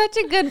 she's such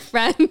a good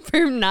friend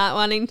for not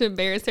wanting to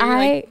embarrass her. You're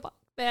like, fuck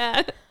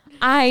that.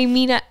 I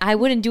mean, I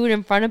wouldn't do it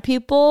in front of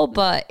people,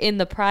 but in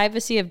the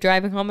privacy of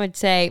driving home, I'd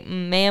say,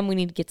 "Ma'am, we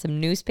need to get some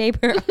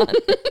newspaper on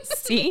the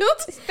seat."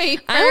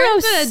 Newspaper? I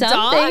don't know, Is it a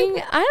something.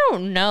 dog? I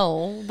don't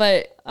know,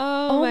 but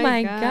Oh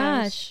my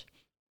gosh.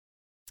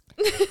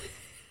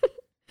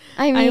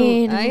 I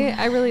mean,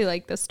 I really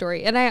like this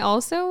story. And I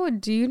also,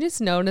 do you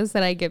just notice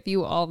that I give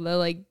you all the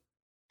like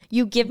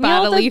you give me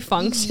all bodily the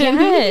functions?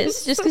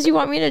 Yes, just because you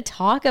want me to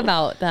talk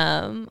about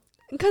them.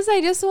 Because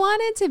I just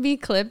want it to be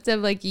clipped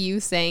of like you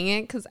saying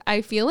it. Because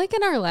I feel like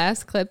in our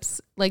last clips,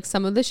 like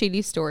some of the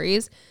shady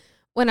stories,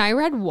 when I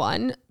read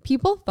one,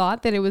 people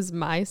thought that it was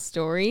my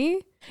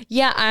story.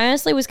 Yeah, I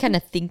honestly was kind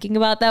of thinking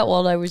about that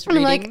while I was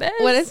reading like, this.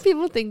 what if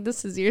people think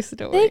this is your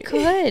story? They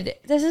could.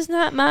 This is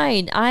not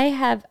mine. I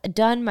have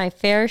done my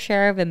fair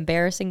share of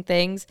embarrassing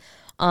things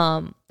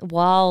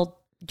while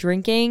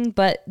drinking,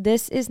 but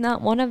this is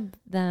not one of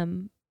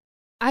them.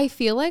 I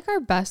feel like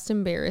our best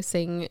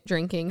embarrassing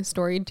drinking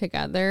story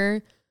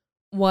together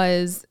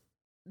was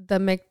the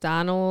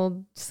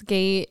McDonald's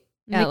gate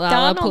at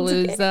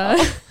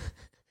Lollapalooza.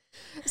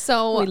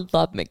 So we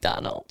love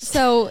McDonald's.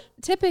 So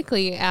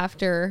typically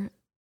after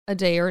a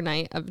day or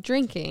night of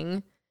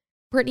drinking,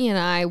 Brittany and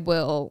I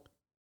will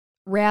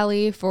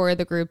rally for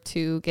the group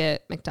to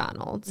get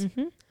McDonald's.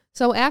 Mm-hmm.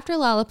 So after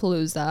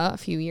Lollapalooza a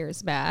few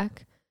years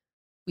back,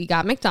 we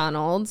got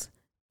McDonald's,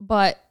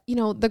 but you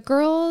know, the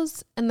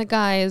girls and the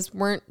guys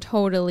weren't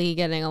totally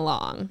getting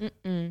along.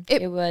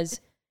 It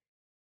was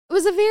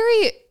a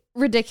very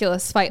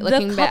ridiculous fight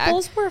looking back. The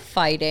couples were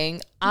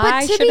fighting. But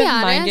I to should be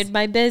have honest, minded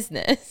my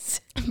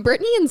business.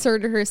 Brittany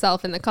inserted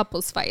herself in the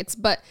couples fights,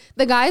 but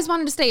the guys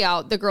wanted to stay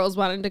out. The girls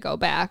wanted to go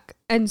back.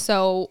 And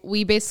so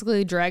we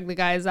basically dragged the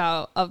guys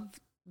out of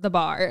the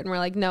bar and we're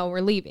like, no,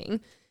 we're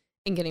leaving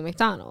and getting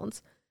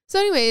McDonald's. So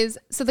anyways,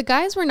 so the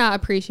guys were not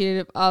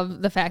appreciative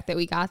of the fact that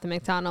we got the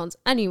McDonald's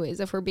anyways,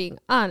 if we're being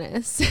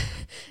honest.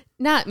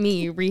 Not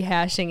me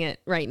rehashing it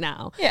right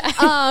now.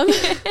 Yeah.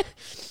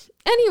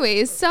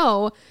 Anyways,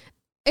 so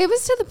it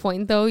was to the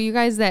point though, you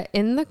guys, that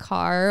in the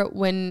car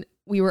when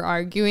we were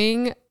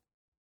arguing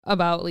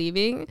about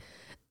leaving,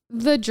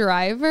 the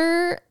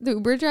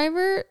Uber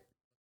driver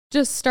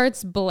just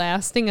starts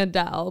blasting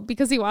Adele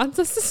because he wants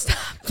us to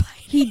stop fighting.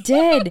 He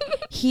did.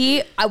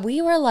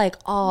 We were like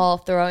all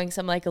throwing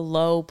some like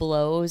low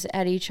blows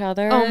at each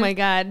other. Oh my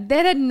God.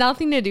 That had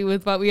nothing to do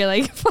with what we were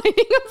like fighting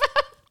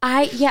about.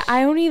 I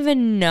don't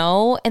even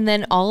know. And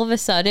then all of a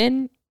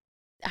sudden,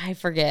 I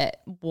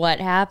forget what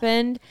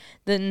happened.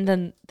 Then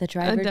the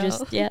driver Adele.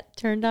 just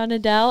turned on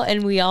Adele,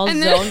 and we all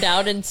zoned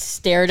out and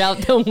stared out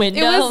the window.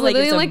 It was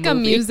literally like a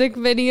movie. music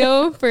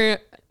video for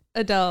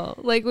Adele.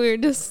 Like we were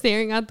just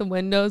staring out the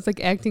windows, like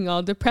acting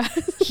all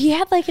depressed. He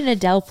had like an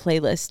Adele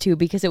playlist too,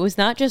 because it was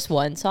not just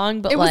one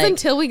song, but It was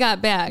until we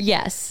got back.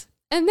 Yes.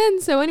 And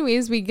then so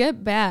anyways, we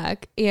get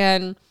back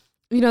and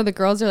you know, the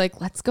girls are like,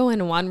 let's go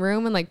in one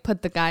room and like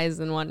put the guys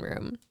in one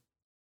room.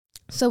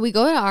 So we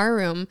go to our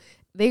room,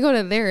 they go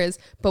to theirs,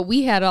 but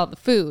we had all the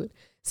food.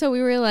 So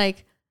we were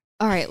like,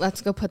 all right,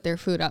 let's go put their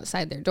food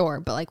outside their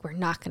door. But like, we're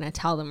not going to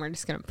tell them. We're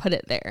just going to put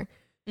it there.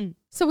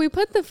 So we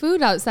put the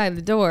food outside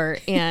the door,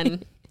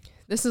 and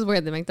this is where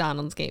the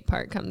McDonald's gate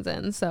part comes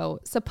in. So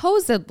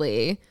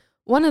supposedly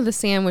one of the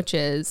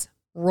sandwiches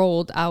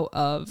rolled out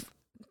of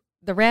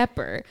the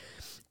wrapper.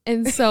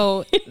 And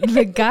so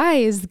the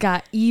guys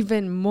got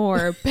even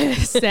more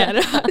pissed at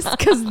us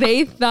because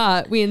they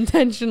thought we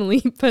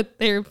intentionally put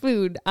their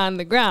food on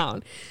the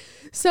ground.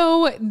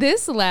 So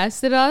this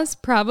lasted us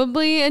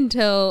probably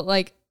until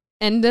like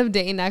end of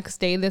day next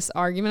day, this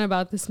argument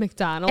about this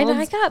McDonald's. And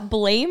I got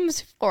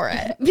blames for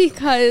it.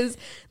 Because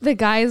the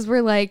guys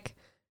were like,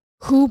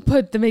 who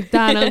put the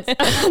McDonald's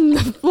on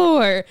the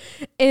floor?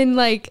 And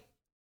like,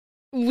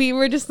 we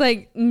were just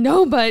like,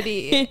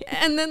 nobody.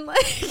 And then like,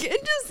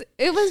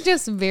 it was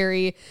just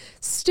very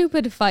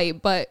stupid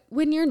fight. But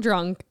when you're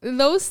drunk,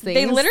 those things,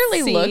 they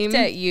literally looked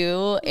at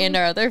you and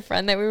our other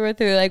friend that we were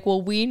through like,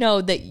 well, we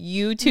know that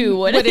you two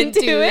wouldn't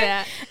do it.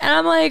 That. And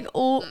I'm like,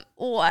 oh,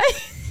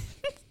 what?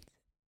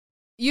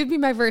 You'd be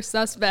my first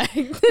suspect.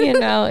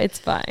 It's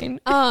fine.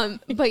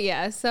 But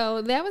yeah,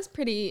 so that was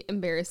pretty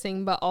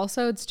embarrassing, but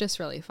also it's just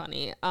really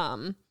funny.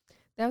 That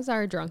was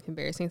our drunk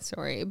embarrassing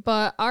story.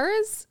 But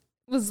ours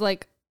was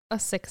like a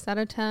 6 out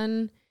of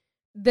 10.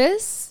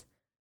 This,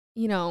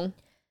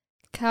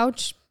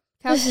 couch.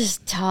 This is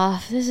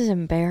tough. This is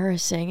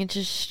embarrassing.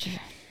 It's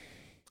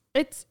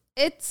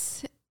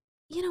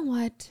you know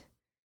what?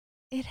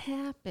 It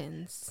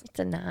happens. It's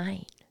a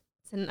 9.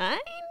 It's a 9?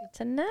 It's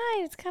a 9.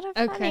 It's kind of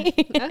funny.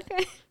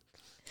 Okay.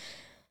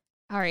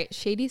 All right.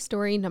 Shady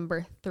story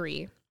number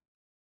 3.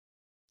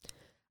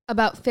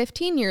 About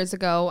 15 years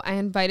ago, I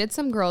invited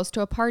some girls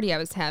to a party I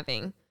was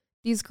having.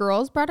 These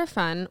girls brought a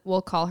friend.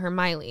 We'll call her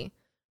Miley.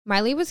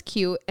 Miley was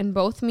cute, and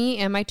both me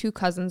and my 2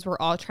 cousins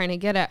were all trying to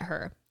get at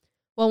her.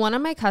 Well, one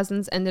of my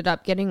cousins ended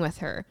up getting with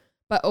her,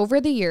 but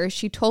over the years,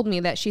 she told me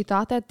that she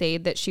thought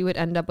that she would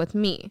end up with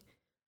me.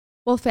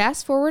 Well,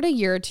 fast forward a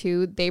year or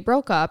 2, they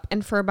broke up,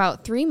 and for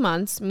about 3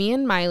 months, me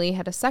and Miley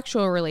had a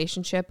sexual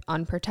relationship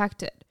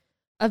unprotected.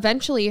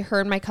 Eventually, her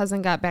and my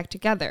cousin got back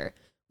together.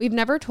 We've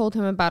never told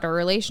him about our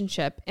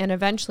relationship, and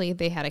eventually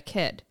they had a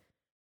kid.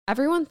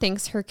 Everyone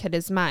thinks her kid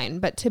is mine,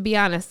 but to be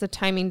honest, the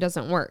timing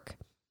doesn't work.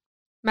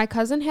 My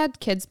cousin had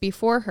kids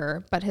before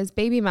her, but his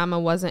baby mama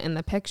wasn't in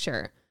the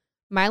picture.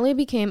 Miley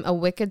became a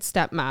wicked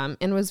stepmom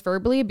and was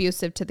verbally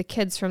abusive to the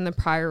kids from the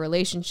prior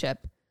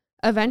relationship.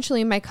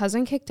 Eventually, my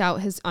cousin kicked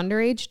out his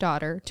underage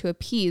daughter to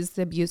appease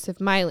the abusive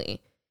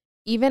Miley,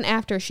 even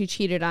after she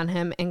cheated on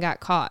him and got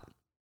caught.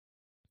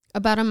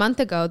 About a month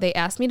ago, they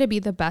asked me to be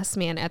the best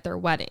man at their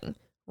wedding,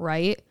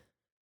 right?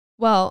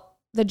 Well,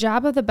 the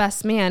job of the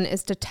best man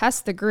is to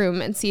test the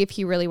groom and see if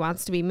he really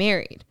wants to be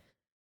married.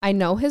 I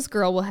know his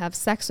girl will have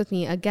sex with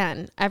me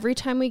again. Every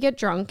time we get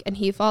drunk and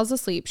he falls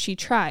asleep, she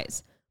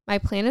tries. My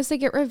plan is to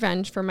get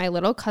revenge for my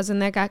little cousin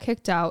that got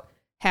kicked out,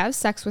 have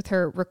sex with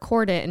her,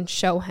 record it, and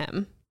show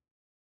him.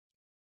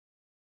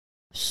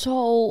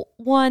 So,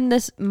 one,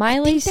 this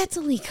Miley's... I think that's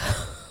illegal.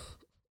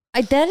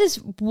 That is,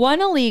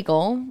 one,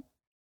 illegal.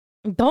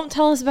 Don't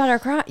tell us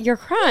about your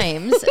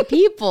crimes.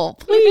 People,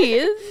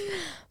 please.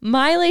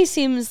 Miley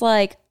seems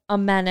like a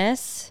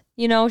menace.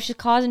 She's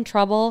causing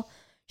trouble.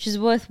 She's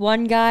with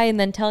one guy and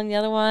then telling the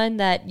other one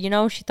that,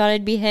 she thought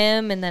it'd be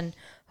him and then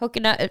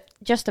hooking up.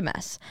 Just a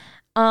mess.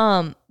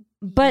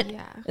 But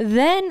yeah.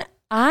 Then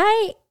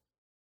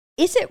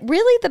is it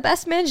really the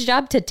best man's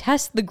job to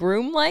test the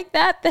groom like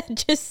that? That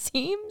just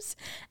seems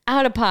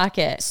out of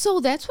pocket. So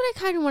that's what I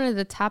kind of wanted,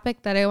 the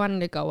topic that I wanted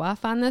to go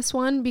off on this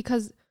one,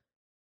 because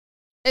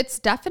it's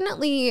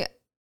definitely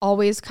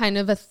always kind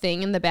of a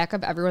thing in the back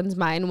of everyone's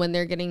mind when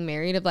they're getting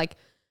married, of like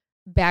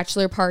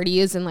bachelor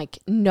parties and like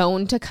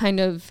known to kind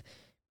of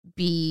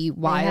be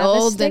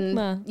wild.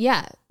 And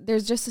yeah,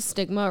 there's just a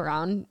stigma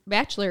around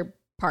bachelor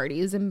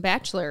parties and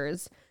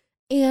bachelors.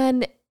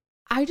 And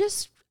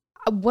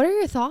what are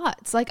your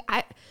thoughts? Like,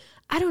 I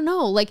don't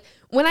know. Like,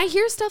 when I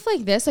hear stuff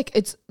like this, like,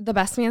 it's the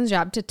best man's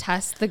job to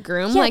test the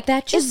groom. Yeah, like,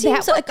 that just is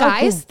seems that what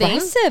guys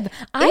aggressive. think?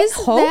 I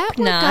hope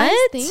not. Guys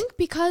think?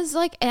 Because,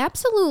 like,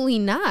 absolutely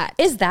not.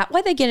 Is that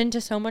why they get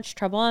into so much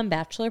trouble on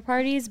bachelor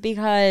parties?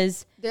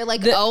 Because they're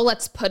like,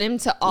 let's put him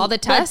to all the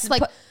tests.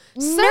 Like,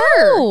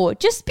 sir, no,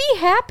 just be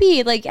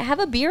happy. Like, have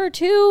a beer or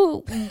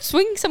 2,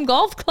 swing some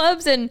golf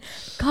clubs, and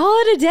call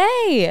it a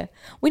day.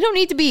 We don't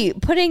need to be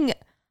putting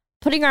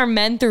our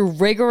men through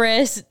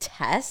rigorous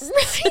tests.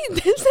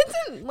 Right. This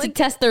isn't like, to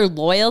test their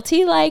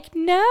loyalty. Like,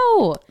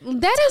 no.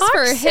 That is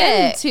for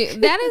him to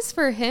that is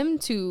for him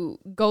to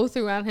go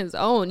through on his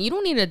own. You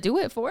don't need to do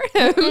it for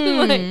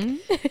him.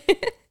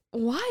 Like,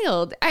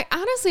 wild.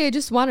 I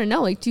just want to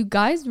know, like, do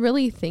guys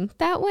really think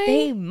that way?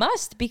 They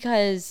must,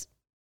 because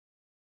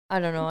I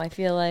don't know. I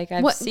feel like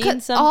I've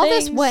seen some all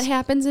things. This, what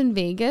happens in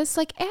Vegas?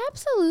 Like,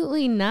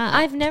 absolutely not.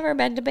 I've never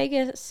been to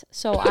Vegas,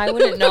 so I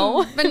wouldn't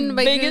know. Been to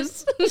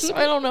Vegas, so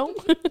I don't know.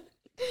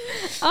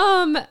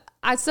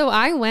 So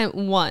I went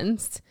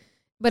once,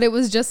 but it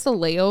was just a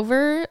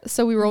layover.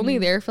 So we were only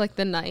there for like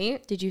the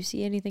night. Did you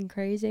see anything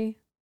crazy?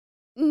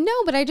 No,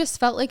 but I just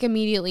felt like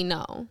immediately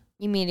no.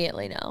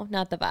 Immediately no,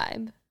 not the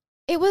vibe.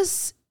 it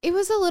was a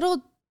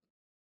little,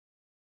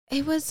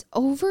 it was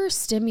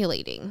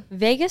overstimulating.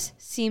 Vegas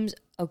seems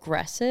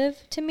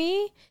aggressive to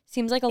me.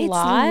 Seems like a It's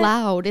lot.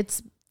 loud.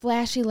 It's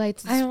flashy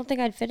lights. I don't think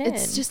I'd fit in.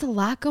 It's just a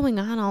lot going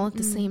on all at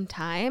the same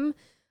time.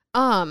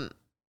 And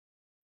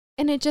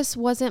it just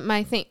wasn't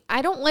my thing.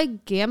 I don't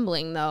like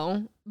gambling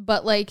though,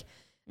 but like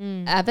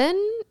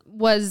Evan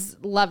was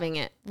loving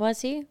it.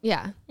 Was he?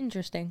 Yeah.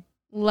 Interesting.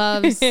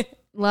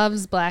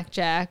 Loves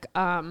blackjack.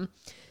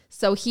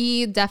 So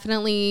he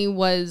definitely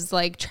was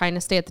like trying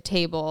to stay at the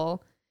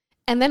table.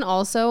 And then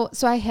also,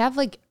 so I have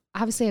like,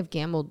 obviously I've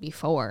gambled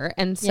before.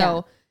 And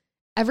so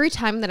every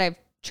time that I've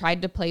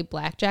tried to play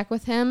blackjack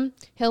with him,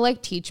 he'll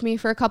like teach me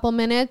for a couple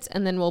minutes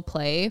and then we'll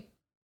play.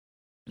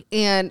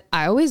 And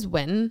I always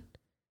win.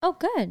 Oh,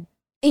 good.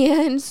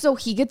 And so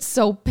he gets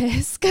so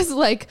pissed because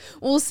like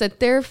we'll sit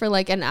there for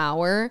like an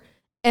hour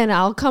and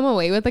I'll come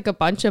away with like a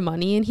bunch of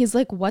money. And he's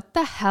like, what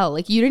the hell?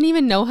 Like you didn't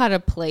even know how to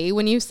play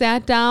when you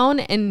sat down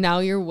and now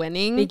you're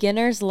winning.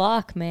 Beginner's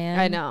luck, man.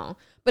 I know.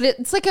 But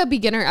it's like a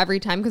beginner every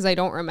time because I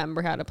don't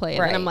remember how to play.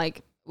 And then I'm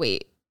like,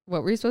 wait,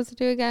 what were you supposed to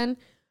do again?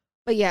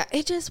 But yeah,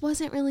 it just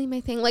wasn't really my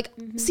thing. Like,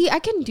 see, I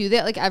can do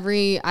that like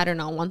every, I don't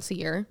know, once a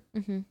year.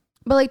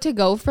 But like to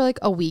go for like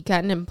a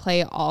weekend and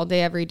play all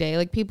day, every day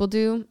like people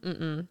do,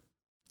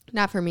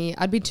 not for me.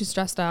 I'd be too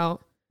stressed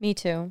out. Me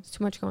too. It's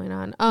too much going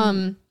on.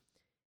 And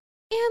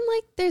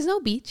like there's no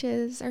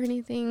beaches or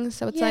anything.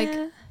 So it's like,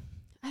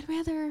 I'd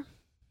rather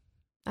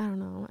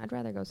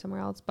go somewhere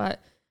else.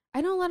 But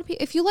I know a lot of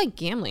people, if you like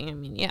gambling, I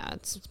mean, yeah,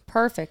 it's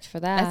Perfect for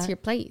that. that's your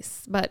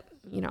place. But,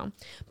 you know,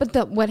 but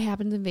the what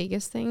happens in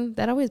Vegas thing,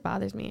 that always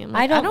bothers me. I'm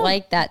like, I don't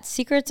like that.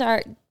 Secrets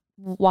are,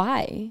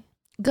 why?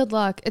 Good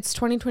luck. It's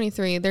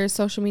 2023. There's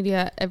social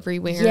media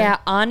everywhere. Yeah,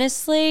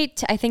 honestly,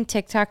 I think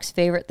TikTok's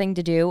favorite thing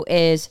to do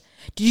is,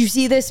 did you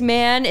see this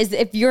man? Is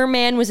if your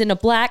man was in a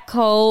black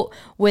coat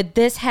with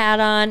this hat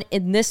on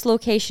in this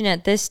location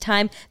at this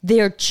time,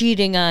 they're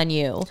cheating on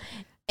you.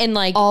 And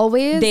like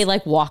Always. they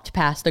like walked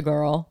past the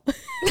girl.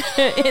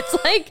 It's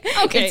like,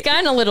 Okay. it's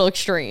gotten a little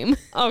extreme.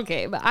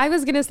 Okay, but I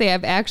was going to say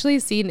I've actually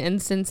seen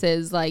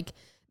instances like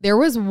there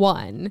was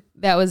one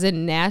that was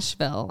in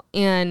Nashville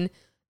and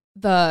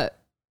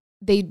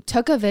they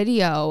took a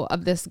video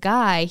of this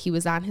guy. He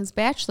was on his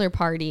bachelor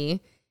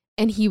party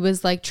and he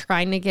was like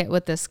trying to get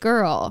with this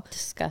girl.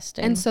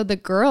 Disgusting. And so the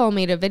girl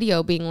made a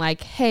video being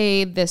like,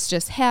 hey, this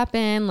just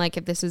happened. Like,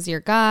 if this is your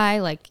guy,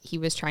 like he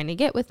was trying to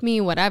get with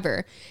me,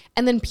 whatever.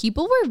 And then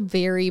people were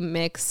very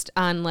mixed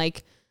on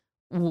like,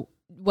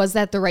 was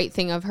that the right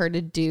thing of her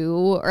to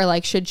do? Or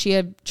like, should she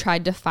have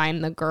tried to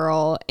find the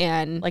girl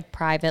and like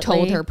privately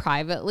told her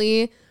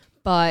privately?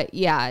 But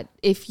yeah,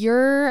 if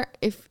you're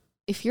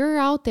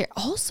out there,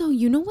 also,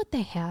 you know what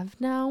they have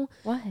now?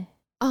 What?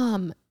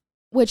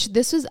 Which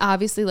this was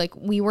obviously like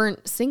we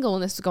weren't single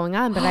when this was going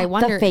on, but I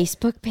wonder the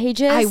Facebook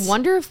pages. I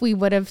wonder if we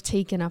would have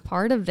taken a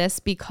part of this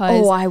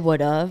because I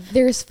would have.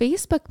 there's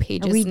Facebook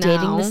pages. Are we now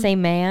dating the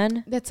same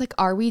man? That's like,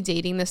 are we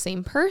dating the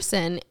same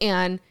person?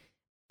 And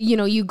you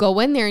know, you go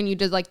in there and you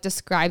just like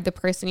describe the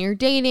person you're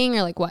dating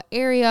or like what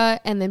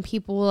area, and then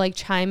people will like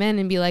chime in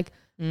and be like,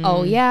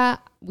 oh yeah,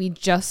 we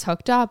just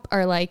hooked up,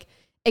 or like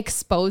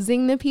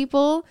exposing the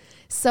people.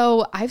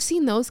 So I've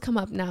seen those come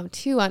up now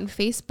too on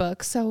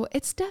Facebook. So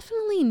it's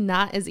definitely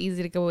not as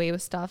easy to go away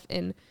with stuff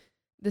in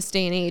this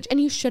day and age, and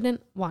you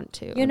shouldn't want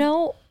to. You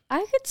know,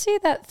 I could see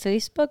that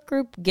Facebook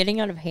group getting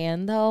out of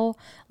hand though.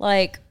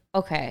 Like,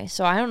 okay,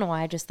 so I don't know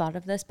why I just thought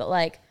of this, but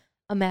like,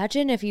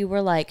 imagine if you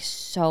were like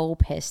so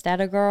pissed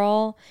at a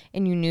girl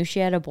and you knew she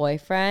had a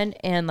boyfriend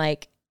and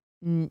like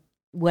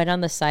went on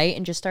the site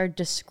and just started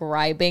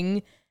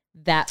describing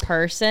that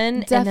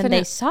person and then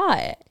they saw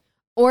it.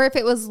 Or if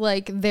it was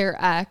like their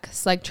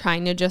ex, like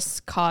trying to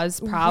just cause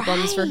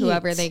problems for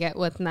whoever Right. they get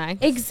with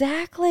next.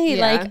 Exactly.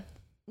 Yeah.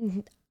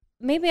 Like,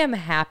 maybe I'm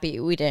happy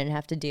we didn't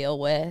have to deal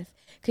with,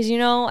 because, you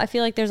know, I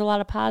feel like there's a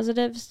lot of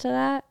positives to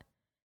that,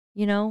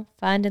 you know,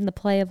 finding the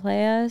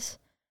players,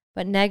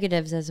 but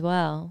negatives as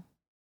well.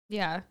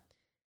 Yeah.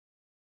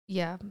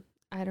 Yeah.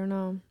 I don't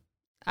know.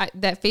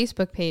 That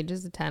Facebook page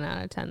is a 10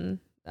 out of 10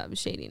 of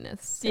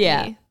shadiness. to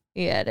Yeah. me.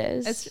 Yeah, it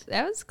is.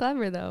 That was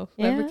clever though.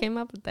 Whoever Yeah. came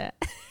up with that.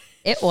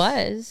 It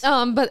was.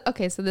 But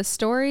okay, so the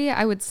story,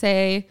 I would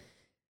say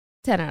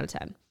 10 out of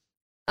 10.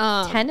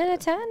 10 out of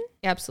 10?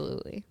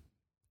 Absolutely.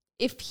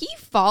 If he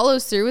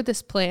follows through with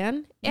this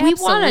plan, We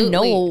want to absolutely.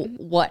 know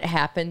what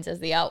happens as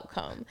the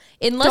outcome.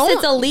 Unless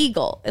it's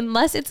illegal.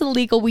 Unless it's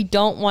illegal, we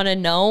don't want to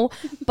know.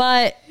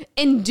 But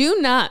And do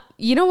not,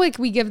 you know, like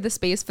we give the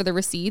space for the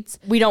receipts.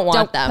 we don't want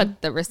Don't them.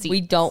 put the receipts. We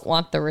don't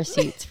want the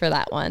receipts for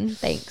that one.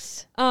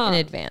 Thanks in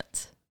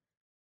advance.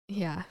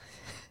 Yeah.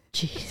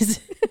 Jeez.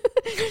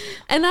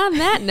 And on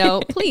that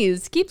note,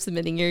 please keep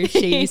submitting your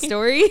shady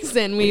stories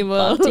and we will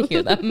love to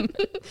hear them.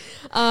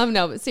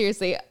 No, but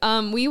seriously,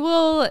 we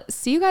will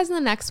see you guys in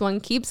the next one.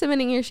 Keep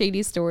submitting your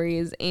shady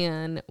stories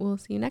and we'll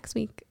see you next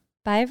week.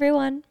 Bye,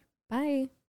 everyone. Bye.